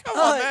was like, oh, come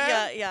on,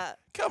 man. yeah.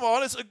 Come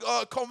on, it's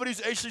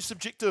comedy's actually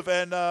subjective,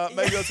 and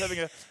maybe I was having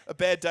a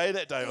bad day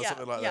that day or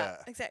something like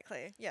that.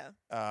 Exactly. Yeah.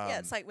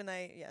 It's like when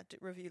they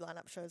review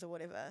lineup shows or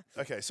whatever.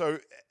 Okay, so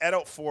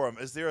Adult Forum,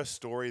 is there a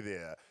story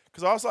there?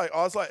 Because I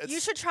was like,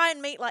 You should try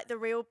and meet like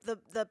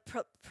the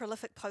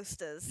prolific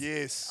posters.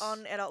 Yes.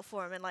 On Adult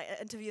Forum and like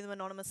interview them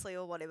anonymously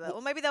or whatever.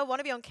 Or maybe they'll want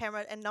to be on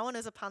camera and no one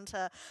is a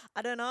punter.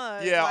 I don't know.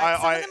 Yeah,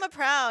 like, some of them are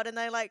proud and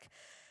they like.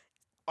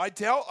 I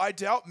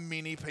doubt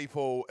many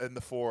people in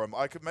the forum.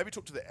 I could maybe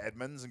talk to the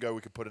admins and go,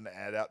 we could put an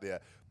ad out there.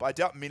 But I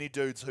doubt many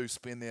dudes who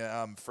spend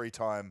their free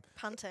time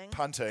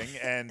punting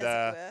and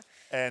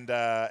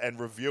and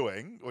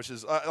reviewing, which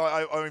is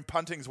I mean,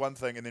 punting's one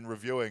thing, and then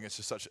reviewing is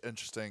just such an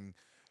interesting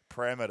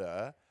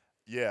parameter.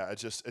 Yeah,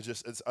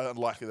 it's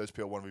unlikely those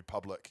people want to be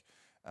public.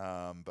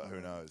 But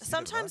who knows?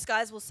 Sometimes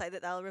guys will say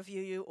that they'll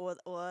review you,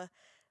 or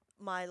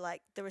my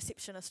the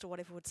receptionist or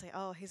whatever would say,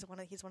 oh, he's one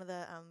of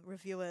the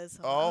reviewers.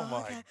 Oh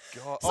my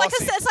god!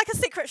 It's like a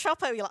secret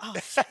shopper. You're like, oh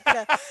shit.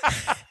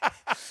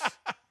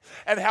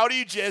 And how do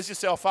you jazz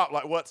yourself up?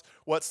 Like,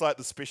 what's like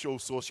the special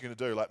sauce you're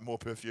gonna do? Like more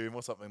perfume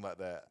or something like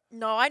that?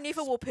 No, I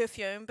never wore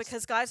perfume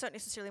because guys don't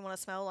necessarily want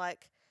to smell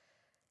like.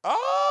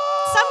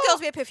 Oh! Some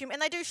girls wear perfume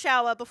and they do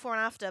shower before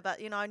and after,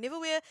 but never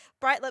wear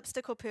bright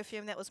lipstick or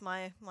perfume. That was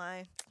my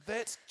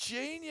That's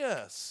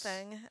genius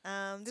thing.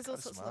 There's all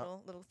sorts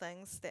of little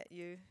things that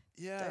you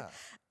do.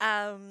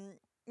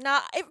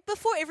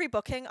 Before every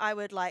booking, I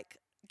would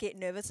get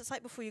nervous. It's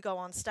like before you go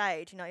on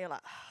stage, you're like.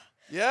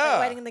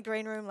 Waiting in the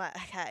green room,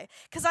 okay.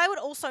 Because I would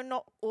also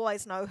not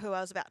always know who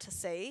I was about to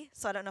see.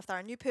 So I don't know if they're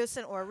a new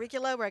person or a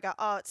regular, where I go,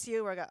 oh, it's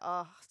you, where I go,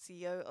 oh, it's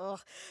you, or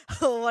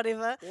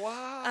whatever.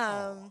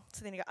 Wow.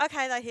 So then you go,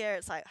 okay, they're here.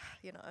 It's like,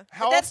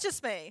 but that's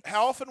just me.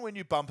 How often when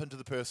you bump into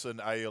the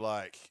person are you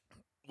like,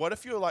 what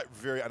if you're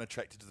very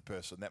unattracted to the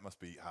person? That must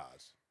be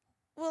hard.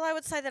 Well, I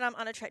would say that I'm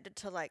unattracted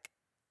to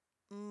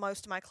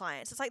most of my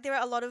clients. It's like there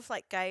are a lot of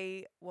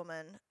gay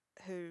women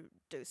who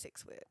do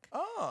sex work.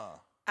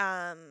 Oh.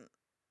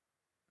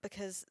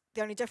 Because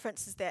the only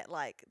difference is that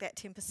that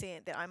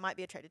 10% that I might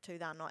be attracted to,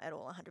 they're not at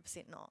all,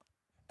 100% not.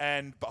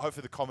 But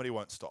hopefully the comedy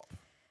won't stop.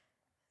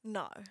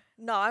 No,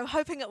 I'm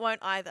hoping it won't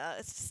either.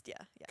 It's just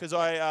Because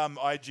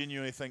I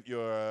genuinely think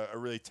you're a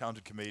really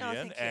talented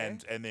comedian,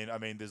 thank you. and then I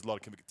mean there's a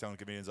lot of talented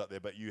comedians out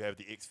there, but you have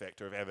the X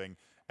factor of having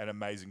an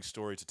amazing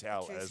story to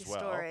tell as well.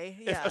 Story,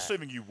 yeah.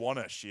 Assuming you want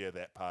to share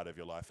that part of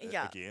your life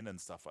again and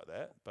stuff like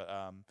that. But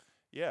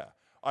yeah.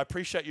 I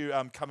appreciate you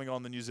coming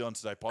on the New Zealand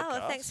Today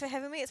podcast. Oh, thanks for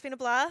having me. It's been a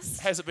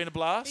blast. Has it been a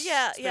blast?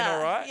 Yeah, it's been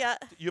all right? Yeah.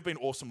 You've been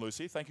awesome,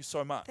 Lucy. Thank you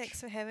so much. Thanks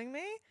for having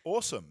me.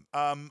 Awesome.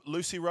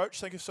 Lucy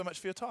Roche, thank you so much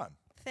for your time.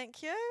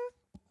 Thank you.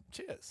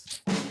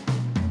 Cheers.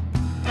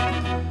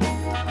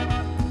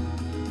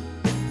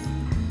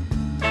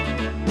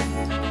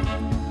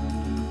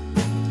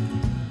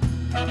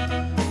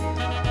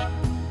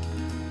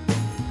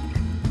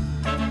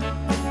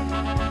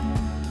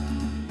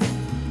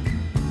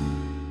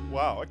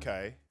 Wow,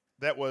 okay.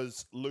 That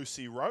was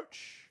Lucy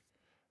Roche,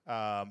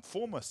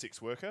 former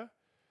sex worker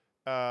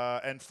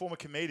and former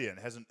comedian.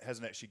 Hasn't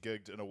actually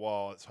gigged in a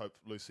while. Let's hope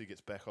Lucy gets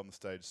back on the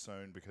stage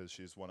soon because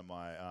she's one of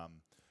my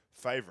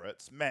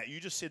favourites. Matt, you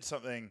just said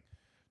something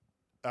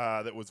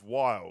that was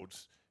wild.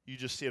 You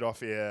just said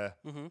off air,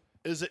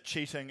 is it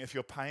cheating if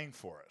you're paying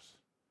for it?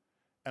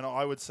 And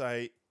I would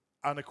say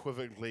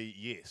unequivocally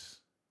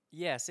yes.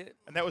 Yes.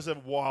 And that was a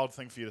wild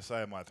thing for you to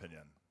say, in my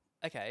opinion.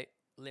 Okay,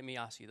 let me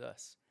ask you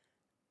this.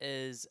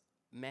 Is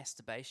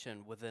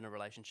masturbation within a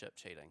relationship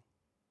cheating?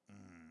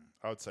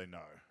 I would say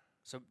no.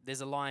 So there's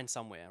a line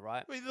somewhere,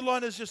 right? Well, the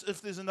line is just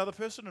if there's another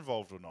person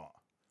involved or not.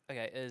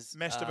 Okay, is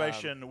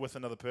masturbation with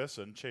another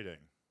person cheating?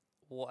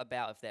 What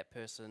about if that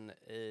person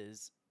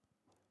is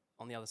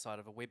on the other side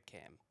of a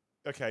webcam?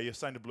 Okay, you're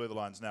starting to blur the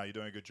lines now. You're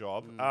doing a good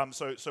job.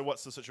 So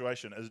what's the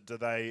situation? Do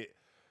they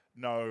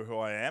know who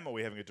I am? Are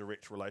we having a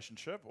direct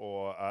relationship,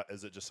 or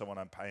is it just someone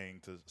I'm paying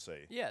to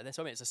see? Yeah, that's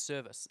what I mean. It's a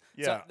service.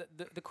 Yeah.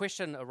 So the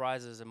question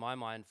arises in my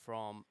mind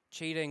from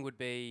cheating would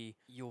be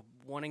you're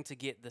wanting to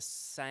get the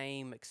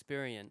same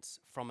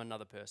experience from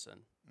another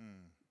person,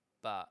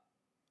 but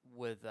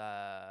with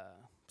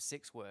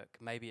sex work,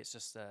 maybe it's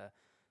just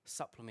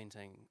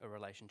supplementing a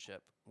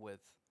relationship with,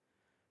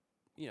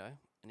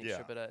 an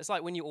extra bit of... It's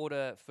like when you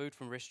order food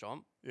from a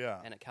restaurant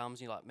and it comes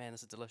and you're like, man,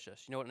 this is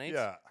delicious. You know what it needs?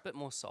 Yeah. A bit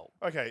more salt.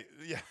 Okay,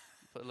 yeah.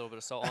 Put a little bit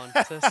of salt on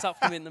to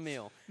supplement the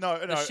meal. No.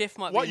 The chef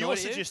might what be you're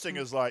suggesting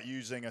is like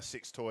using a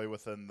sex toy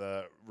within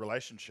the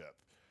relationship.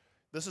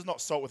 This is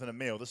not salt within a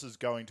meal. This is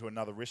going to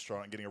another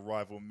restaurant and getting a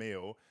rival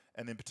meal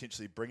and then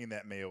potentially bringing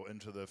that meal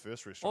into the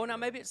first restaurant. Oh, no,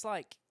 maybe it's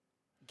like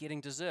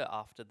getting dessert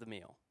after the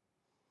meal.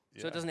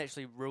 So it doesn't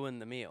actually ruin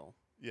the meal.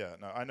 Yeah,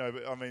 no, I know,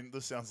 but I mean,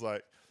 this sounds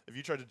like if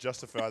you tried to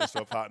justify this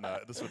to a partner,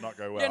 this would not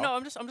go well. Yeah, no,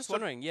 I'm just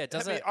wondering. Yeah,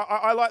 does it?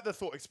 I like the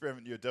thought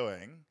experiment you're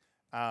doing.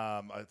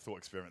 I thought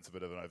experiment's a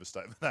bit of an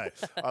overstatement.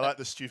 I like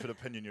the stupid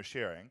opinion you're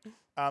sharing.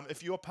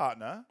 If your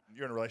partner,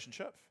 you're in a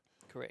relationship.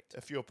 Correct.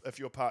 If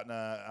your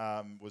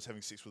partner was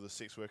having sex with a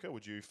sex worker,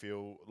 would you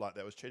feel like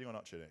that was cheating or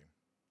not cheating?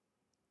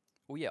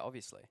 Well, yeah,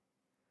 obviously.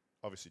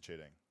 Obviously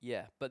cheating.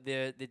 Yeah, but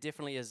there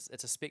definitely is.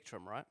 It's a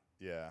spectrum, right?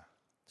 Yeah.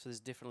 So there's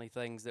definitely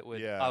things that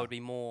would Yeah. I would be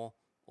more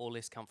or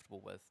less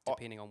comfortable with,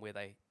 depending on where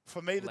they.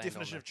 For me, the land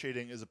definition on of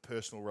cheating is a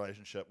personal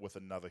relationship with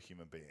another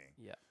human being.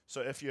 Yeah.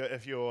 So if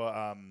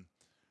you're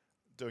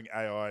doing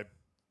AI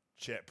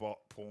chatbot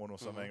porn or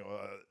something,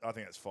 I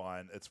think it's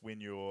fine. It's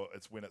when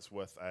it's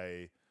with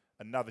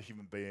another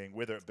human being,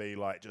 whether it be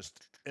like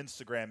just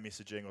Instagram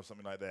messaging or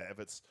something like that. If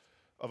it's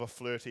of a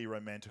flirty,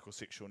 romantic, or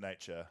sexual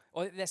nature.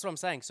 Well, that's what I'm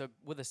saying. So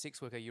with a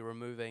sex worker, you're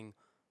removing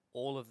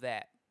all of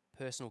that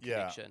personal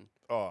connection.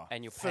 Oh,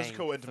 and you're paying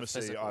physical for intimacy,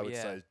 physical, I would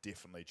yeah. say, is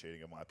definitely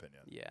cheating, in my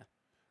opinion. Yeah.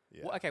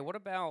 Yeah. Well, okay. What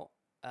about?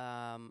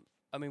 I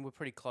mean, we're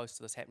pretty close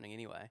to this happening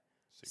anyway.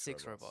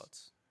 Sex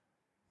robots.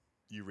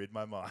 You read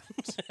my mind.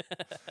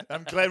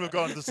 I'm glad we've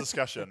got into this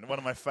discussion. One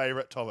of my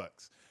favourite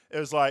topics. It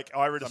was like,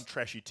 I read some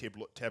trashy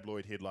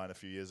tabloid headline a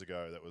few years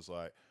ago that was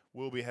like,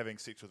 we'll be having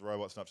sex with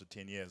robots in up to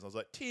 10 years. And I was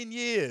like, 10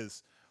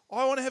 years?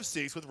 I want to have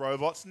sex with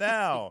robots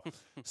now.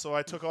 So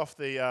I took off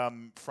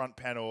the front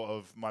panel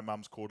of my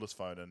mum's cordless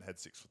phone and had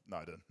sex with... No,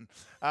 I didn't.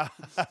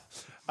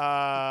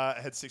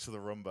 Had sex with a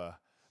Roomba.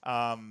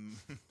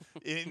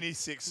 Any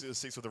sex is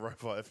sex with a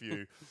robot if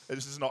you...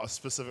 This is not a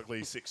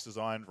specifically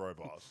sex-designed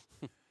robot.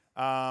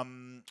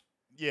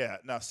 Yeah,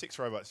 no, sex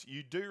robots.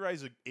 You do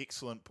raise an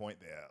excellent point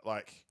there.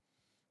 Like,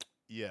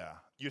 yeah,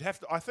 you'd have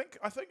to. I think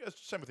it's the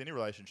same with any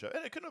relationship,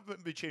 and it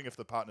couldn't be cheating if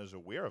the partner's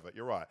aware of it.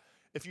 You're right.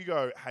 If you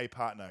go, hey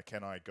partner,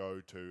 can I go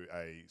to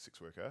a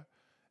sex worker,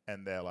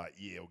 and they're like,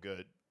 yeah, all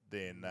good,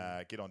 then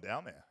get on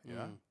down there. You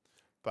know,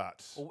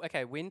 but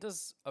Okay, when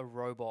does a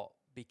robot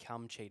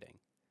become cheating?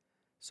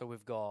 So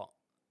we've got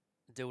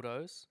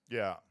dildos,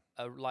 yeah,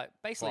 like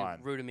basically Fine.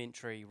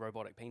 rudimentary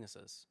robotic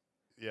penises.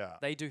 yeah,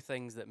 They do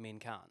things that men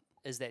can't.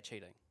 Is that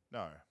cheating?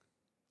 no,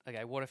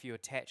 Okay, what if you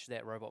attach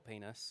that robot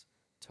penis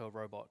to a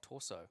robot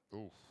torso?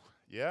 oof,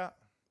 yeah.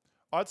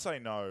 I'd say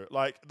no.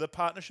 Like, the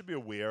partner should be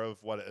aware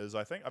of what it is,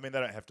 I think. I mean, they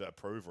don't have to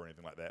approve or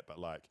anything like that, but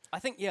like... I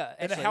think, yeah.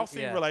 In a actually, healthy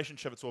yeah,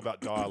 relationship, it's all about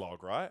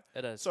dialogue, right?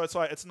 It is. So it's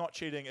like, it's not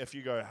cheating if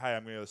you go, hey,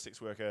 I'm going to go to a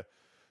sex worker,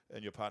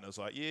 and your partner's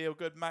like, yeah, all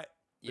good, mate.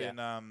 Yeah.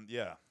 Then,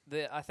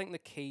 yeah. I think the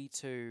key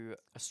to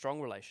a strong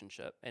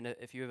relationship, and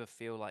if you ever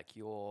feel like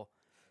you're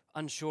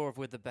unsure of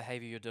whether the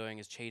behavior you're doing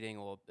is cheating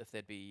or if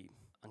they'd be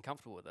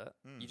uncomfortable with it,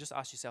 you just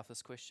ask yourself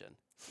this question.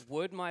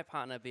 Would my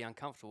partner be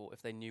uncomfortable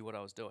if they knew what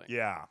I was doing?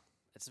 Yeah.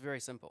 It's very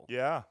simple.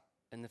 Yeah.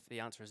 And if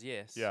the answer is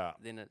yes, Yeah.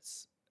 then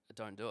it's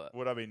don't do it.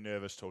 Would I be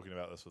nervous talking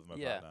about this with my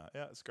Yeah. partner?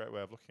 Yeah, it's a great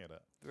way of looking at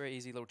it. Very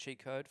easy little cheat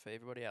code for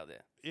everybody out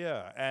there.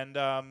 Yeah. And,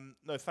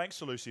 no, thanks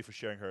to Lucy for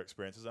sharing her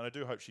experiences. And I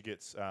do hope she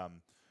gets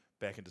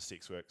back into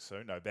sex work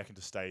soon. No, back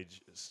into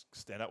stage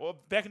stand-up. Well,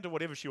 back into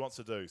whatever she wants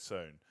to do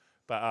soon.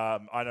 But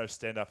I know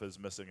stand-up is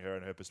missing her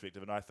and her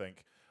perspective. And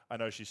I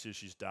know she says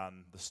she's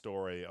done the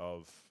story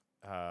of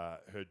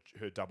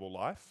her double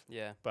life.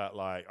 Yeah. But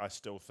like, I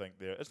still think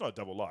it's not a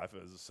double life;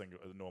 it's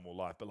a normal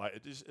life. But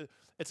like,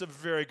 it's a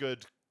very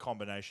good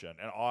combination,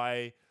 and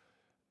I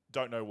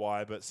don't know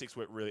why, but sex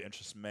work really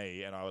interests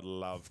me, and I would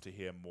love to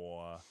hear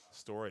more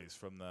stories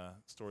from the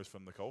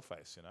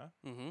coalface. You know?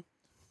 Mm-hmm.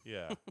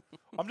 Yeah.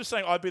 I'm just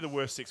saying, I'd be the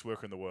worst sex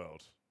worker in the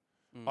world.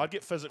 I'd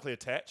get physically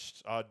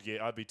attached.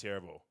 I'd be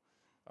terrible.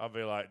 I'd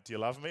be like, do you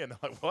love me? And they're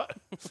like, what?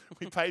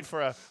 We paid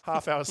for a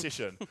half-hour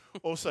session.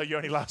 Also, you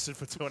only lasted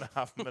for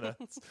 2.5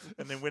 minutes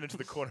and then went into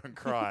the corner and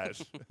cried.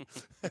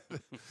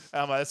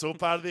 I'm like, it's all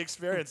part of the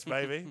experience,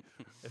 baby.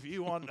 If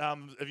you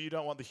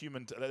don't want the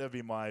human, that'd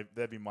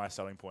be my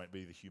selling point,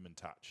 be the human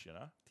touch, you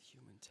know? The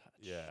human touch.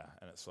 Yeah,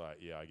 and it's like,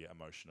 yeah, I get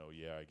emotional.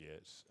 Yeah, I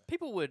get...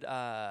 People would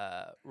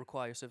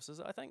require your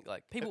services, I think.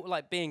 Like, people,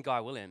 like being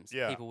Guy Williams,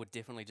 Yeah. people would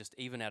definitely just,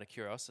 even out of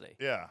curiosity,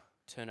 Yeah.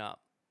 turn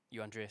up,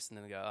 you undress, and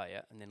then they go, oh,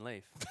 yeah, and then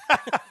leave.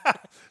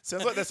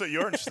 Sounds like that's what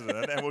you're interested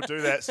in, and we'll do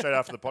that straight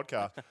after the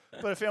podcast.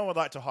 But if anyone would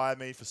like to hire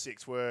me for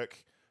sex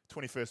work,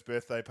 21st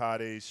birthday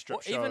parties, strip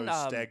Or shows, even,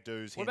 stag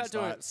do's, What hens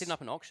about nights, setting up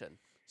an auction?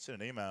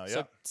 send an email, So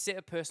yeah. set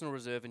a personal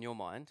reserve in your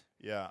mind,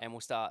 Yeah. and we'll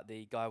start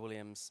the Guy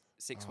Williams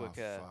sex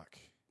worker Fuck.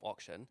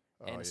 auction.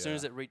 Oh, And as soon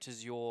as yeah. it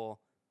reaches your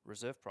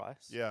reserve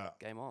price, Yeah.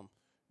 game on.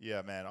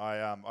 Yeah, man.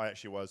 I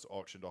actually was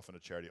auctioned off in a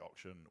charity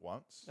auction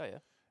once, Oh, yeah.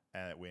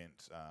 and it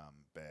went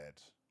bad.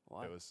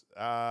 Why? It was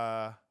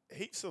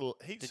heaps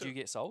Did you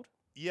get sold?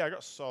 Yeah, I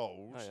got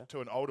sold Oh, yeah.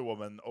 to an older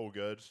woman, all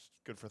good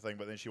for a thing,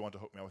 but then she wanted to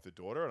hook me up with her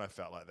daughter, and I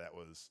felt like that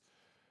was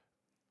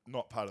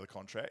not part of the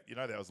contract. You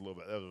know, that was a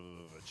little bit of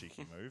a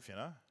cheeky move, you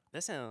know?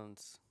 That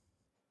sounds...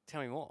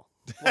 Tell me more.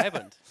 What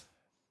happened?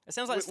 It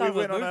sounds like the start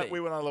we of a movie. we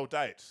went on a little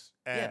date,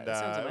 and that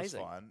sounds it was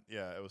amazing. fine.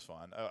 Yeah, it was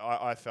fine.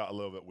 I felt a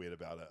little bit weird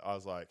about it. I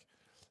was like,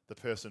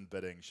 the person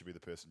bidding should be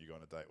the person you go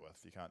on a date with.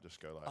 You can't just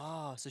go like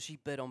Oh, so she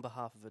bid on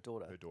behalf of her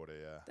daughter. her daughter.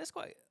 Yeah.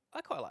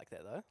 I quite like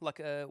that though.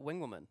 Like a wing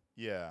woman.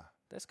 Yeah.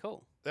 That's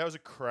cool. That was a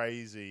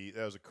crazy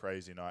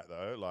night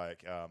though.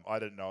 Like, I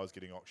didn't know I was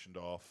getting auctioned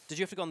off. Did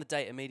you have to go on the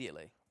date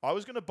immediately? I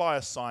was going to buy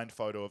a signed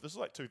photo of this. Is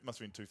like must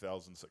have been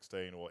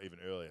 2016 or even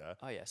earlier.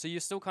 Oh yeah. So you're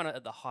still kind of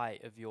at the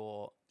height of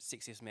your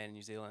sexiest man in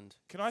New Zealand.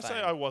 Can I say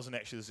fame. I wasn't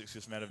actually the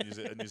sexiest man of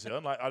New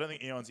Zealand? Like, I don't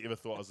think anyone's ever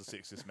thought I was the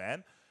sexiest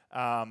man.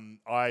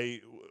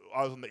 I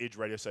was on the Edge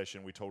radio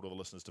station. We told all the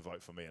listeners to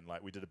vote for me, and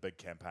like we did a big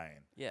campaign.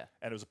 Yeah.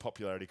 And it was a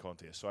popularity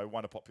contest. So I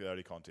won a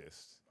popularity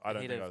contest. I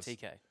don't Ahead think of I was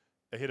TK.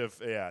 ahead of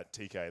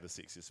TK, the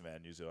sexiest man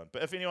in New Zealand.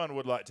 But if anyone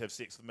would like to have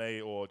sex with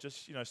me, or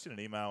just send an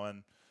email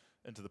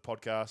into the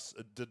podcast,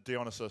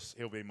 Dionysus,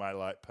 he'll be my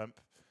like pimp,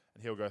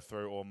 and he'll go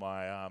through all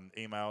my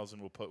emails,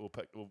 and we'll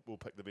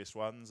pick the best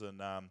ones.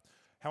 And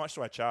how much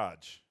do I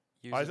charge?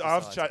 I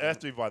have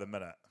to be by the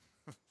minute.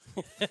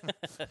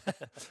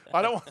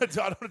 I don't want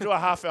to do a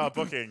half-hour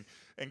booking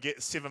and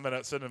get 7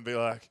 minutes in and be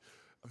like,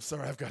 I'm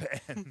sorry, I've got to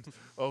end.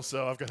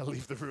 Also, I've got to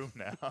leave the room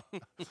now.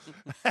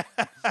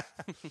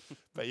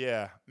 But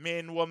yeah,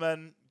 men,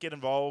 women, get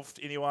involved.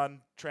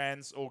 Anyone,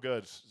 trans, all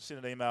good.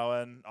 Send an email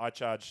in.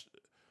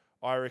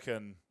 I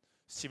reckon,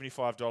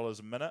 $75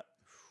 a minute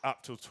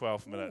up till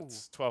 12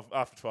 minutes.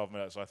 After 12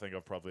 minutes, I think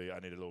I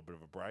need a little bit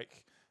of a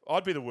break.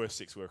 I'd be the worst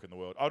sex worker in the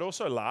world. I'd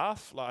also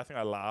laugh. Like, I think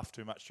I laugh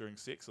too much during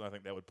sex, and I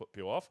think that would put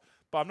people off.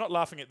 But I'm not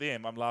laughing at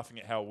them. I'm laughing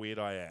at how weird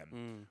I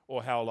am,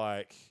 or how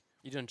like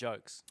you're doing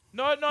jokes.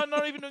 No,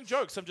 not even doing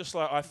jokes. I'm just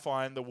like, I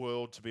find the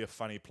world to be a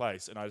funny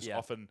place, and I just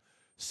often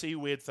see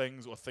weird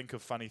things or think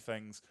of funny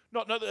things.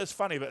 Not that it's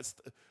funny, but it's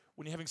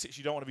when you're having sex,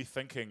 you don't want to be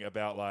thinking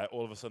about like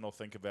all of a sudden, I'll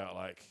think about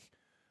like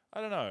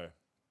I don't know.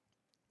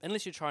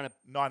 Unless you're trying to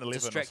 9/11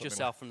 distract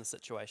yourself from the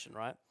situation,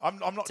 right? I'm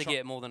not to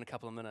get more than a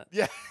couple of minutes.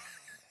 Yeah.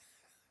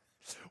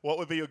 What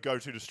would be your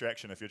go-to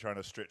distraction if you're trying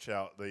to stretch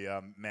out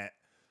the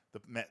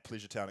Matt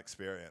Pleasure Town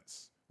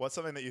experience? What's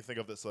something that you think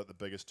of that's like the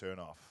biggest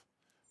turn-off?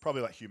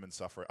 Probably like human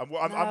suffering.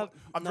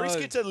 I'm very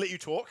scared to let you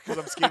talk because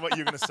I'm scared what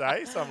you're going to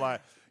say. So I'm like,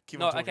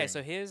 keep on talking. Okay.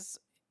 So here's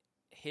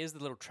the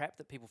little trap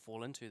that people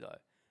fall into though,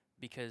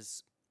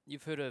 because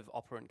you've heard of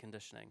operant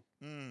conditioning.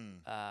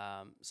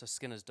 So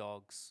Skinner's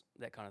dogs,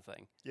 that kind of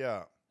thing.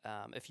 Yeah.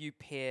 If you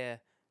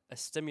pair a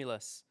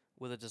stimulus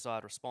with a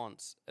desired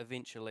response,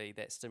 eventually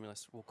that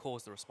stimulus will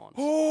cause the response.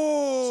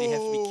 Oh. So you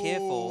have to be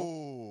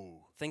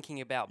careful thinking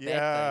about bad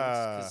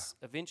things, because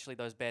eventually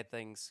those bad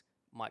things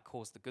might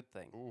cause the good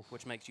thing,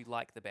 which makes you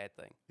like the bad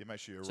thing. It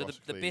makes you so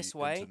the best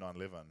way into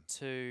 9/11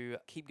 to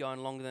keep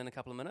going longer than a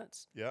couple of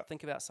minutes,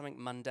 think about something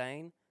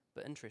mundane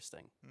but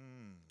interesting.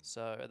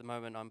 So at the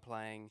moment I'm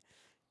playing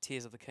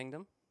Tears of the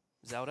Kingdom,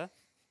 Zelda.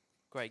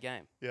 Great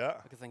game. Yeah.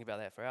 I could think about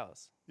that for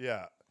hours.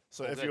 Yeah.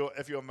 So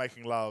if you're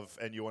making love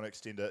and you want to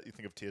extend it, you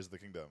think of Tears of the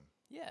Kingdom.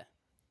 Yeah.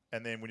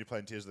 And then when you're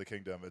playing Tears of the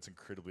Kingdom, it's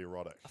incredibly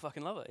erotic. I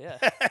fucking love it, yeah.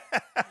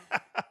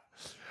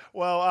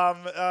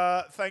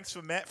 Well, thanks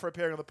for Matt for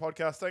appearing on the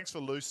podcast. Thanks for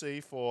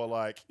Lucy for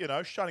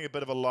shining a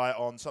bit of a light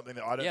on something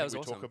that I don't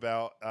think we talk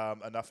about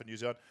enough in New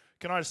Zealand.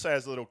 Can I just say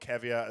as a little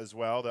caveat as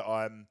well that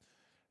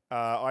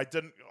I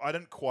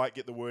didn't quite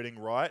get the wording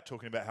right,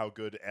 talking about how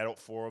good adult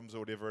forums or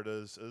whatever it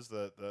is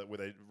the where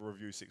they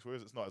review sex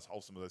workers. It's not as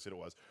wholesome as I said it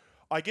was.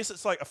 I guess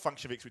it's like a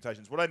function of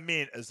expectations. What I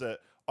meant is that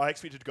I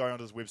expected going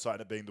onto this website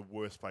and it being the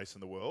worst place in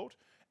the world.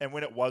 And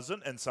when it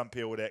wasn't, and some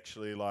people would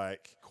actually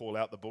like call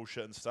out the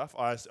bullshit and stuff,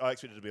 I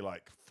expected it to be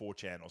like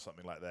 4chan or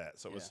something like that.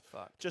 So it was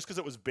just because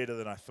it was better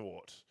than I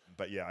thought.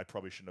 But yeah, I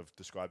probably shouldn't have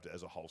described it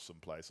as a wholesome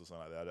place or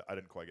something like that. I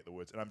didn't quite get the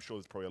words. And I'm sure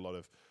there's probably a lot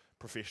of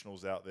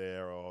professionals out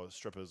there or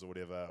strippers or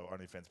whatever, or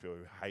OnlyFans people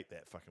who hate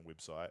that fucking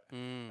website.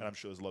 And I'm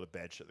sure there's a lot of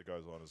bad shit that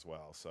goes on as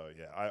well. So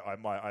yeah, I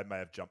may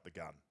have jumped the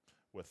gun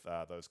with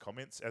those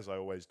comments, as I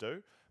always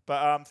do.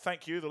 But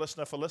thank you, the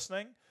listener, for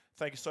listening.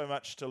 Thank you so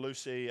much to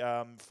Lucy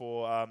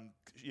for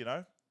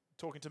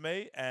talking to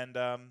me, and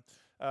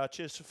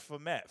cheers for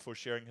Matt for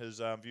sharing his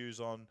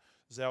views on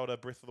Zelda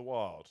Breath of the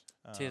Wild.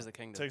 Tears of the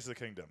Kingdom. Tears of the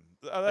Kingdom.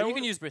 You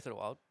can use Breath of the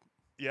Wild.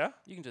 Yeah?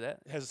 You can do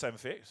that. It has the same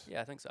effect? Yeah,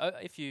 I think so.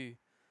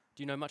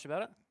 Do you know much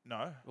about it?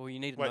 No. Well, you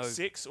need to know.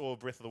 Sex or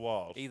Breath of the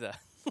Wild? Either.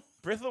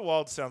 Breath of the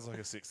Wild sounds like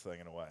a sex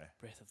thing in a way.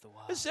 Breath of the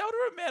Wild. Is Zelda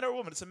a man or a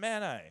woman? It's a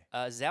man,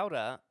 eh?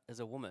 Zelda is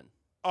a woman.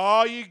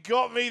 Oh, you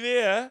got me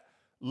there.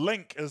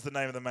 Link is the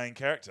name of the main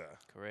character.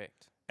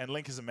 Correct. And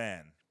Link is a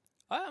man.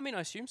 I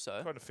assume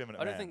so. Quite a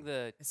feminine I don't man.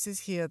 think It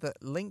says here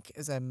that Link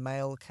is a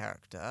male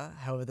character.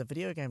 However, the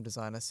video game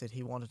designer said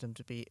he wanted him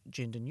to be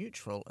gender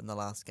neutral in the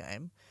last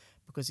game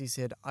because he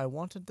said, I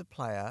wanted the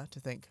player to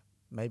think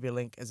maybe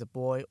Link is a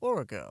boy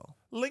or a girl.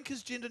 Link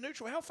is gender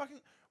neutral.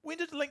 When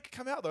did Link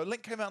come out, though?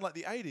 Link came out in like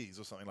the 80s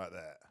or something like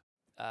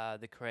that.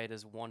 The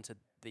creators wanted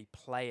the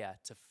player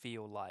to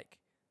feel like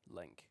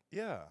Link.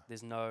 Yeah.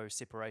 There's no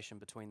separation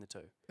between the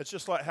two. It's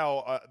just like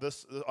how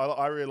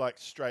I really like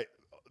straight.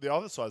 The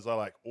other side is I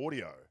like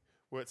audio,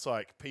 where it's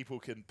like people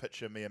can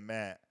picture me and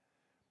Matt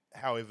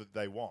however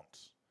they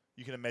want.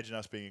 You can imagine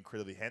us being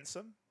incredibly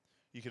handsome.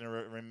 You can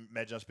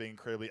imagine us being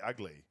incredibly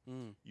ugly.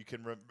 You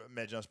can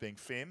imagine us being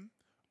femme,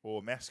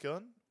 or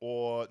masculine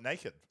or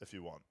naked if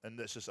you want. And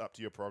that's just up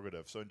to your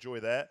prerogative. So enjoy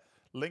that.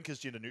 Link is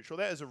gender neutral.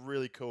 That is a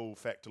really cool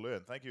fact to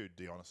learn. Thank you,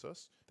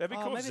 Dionysus. That'd be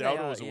cool if maybe they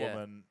Zelda are, was a yeah.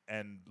 woman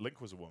and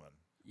Link was a woman.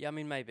 Yeah, I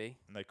mean, maybe.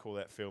 And they call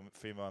that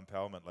female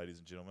empowerment, ladies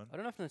and gentlemen. I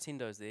don't know if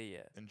Nintendo's there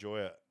yet. Enjoy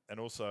it. And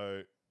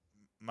also,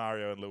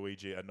 Mario and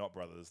Luigi are not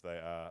brothers. They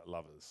are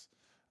lovers.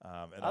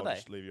 And I'll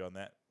just leave you on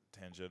that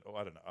tangent. Oh,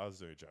 I don't know. I was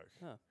doing a joke.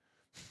 Oh.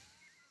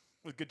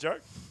 Was a good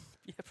joke?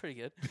 Yeah, pretty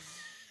good.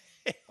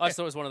 I just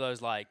thought it was one of those,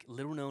 like,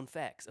 little-known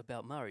facts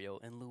about Mario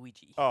and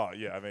Luigi. Oh,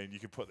 yeah. I mean, you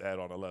could put that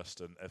on a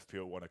list, and if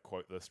people want to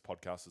quote this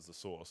podcast as a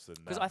source, then...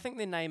 Because I think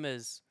their name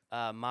is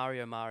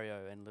Mario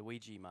and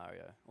Luigi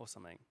Mario or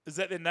something. Is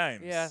that their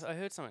names? Yeah, I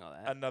heard something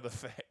like that. Another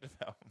fact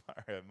about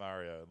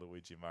Mario and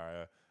Luigi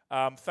Mario.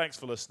 Thanks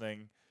for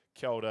listening.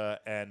 Kia ora,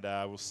 and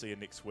we'll see you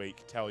next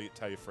week. Tell your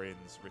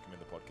friends, recommend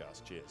the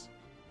podcast. Cheers.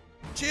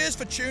 Cheers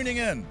for tuning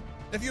in.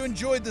 If you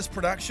enjoyed this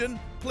production,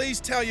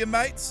 please tell your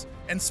mates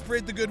and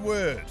spread the good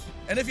word.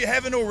 And if you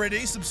haven't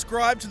already,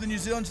 subscribe to the New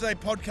Zealand Today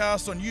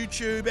podcast on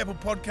YouTube, Apple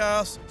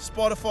Podcasts,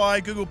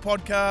 Spotify, Google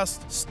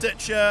Podcasts,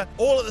 Stitcher,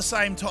 all at the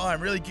same time.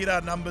 Really get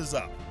our numbers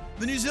up.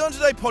 The New Zealand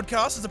Today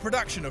podcast is a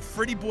production of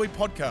Freddie Boy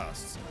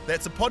Podcasts.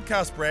 That's a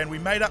podcast brand we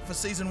made up for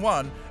season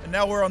 1, and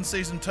now we're on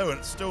season 2, and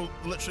it's still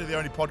literally the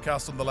only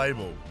podcast on the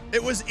label.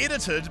 It was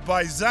edited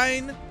by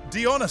Zane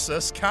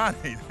Dionysus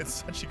Carney.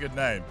 That's such a good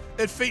name.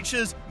 It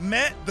features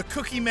Matt the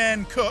Cookie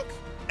Man Cook,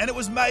 and it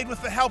was made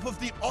with the help of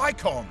the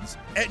icons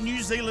at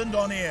New Zealand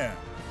On Air.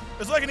 It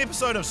was like an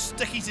episode of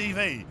Sticky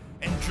TV,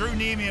 and Drew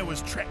Nemia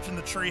was trapped in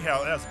the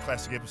treehouse. That was a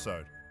classic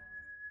episode.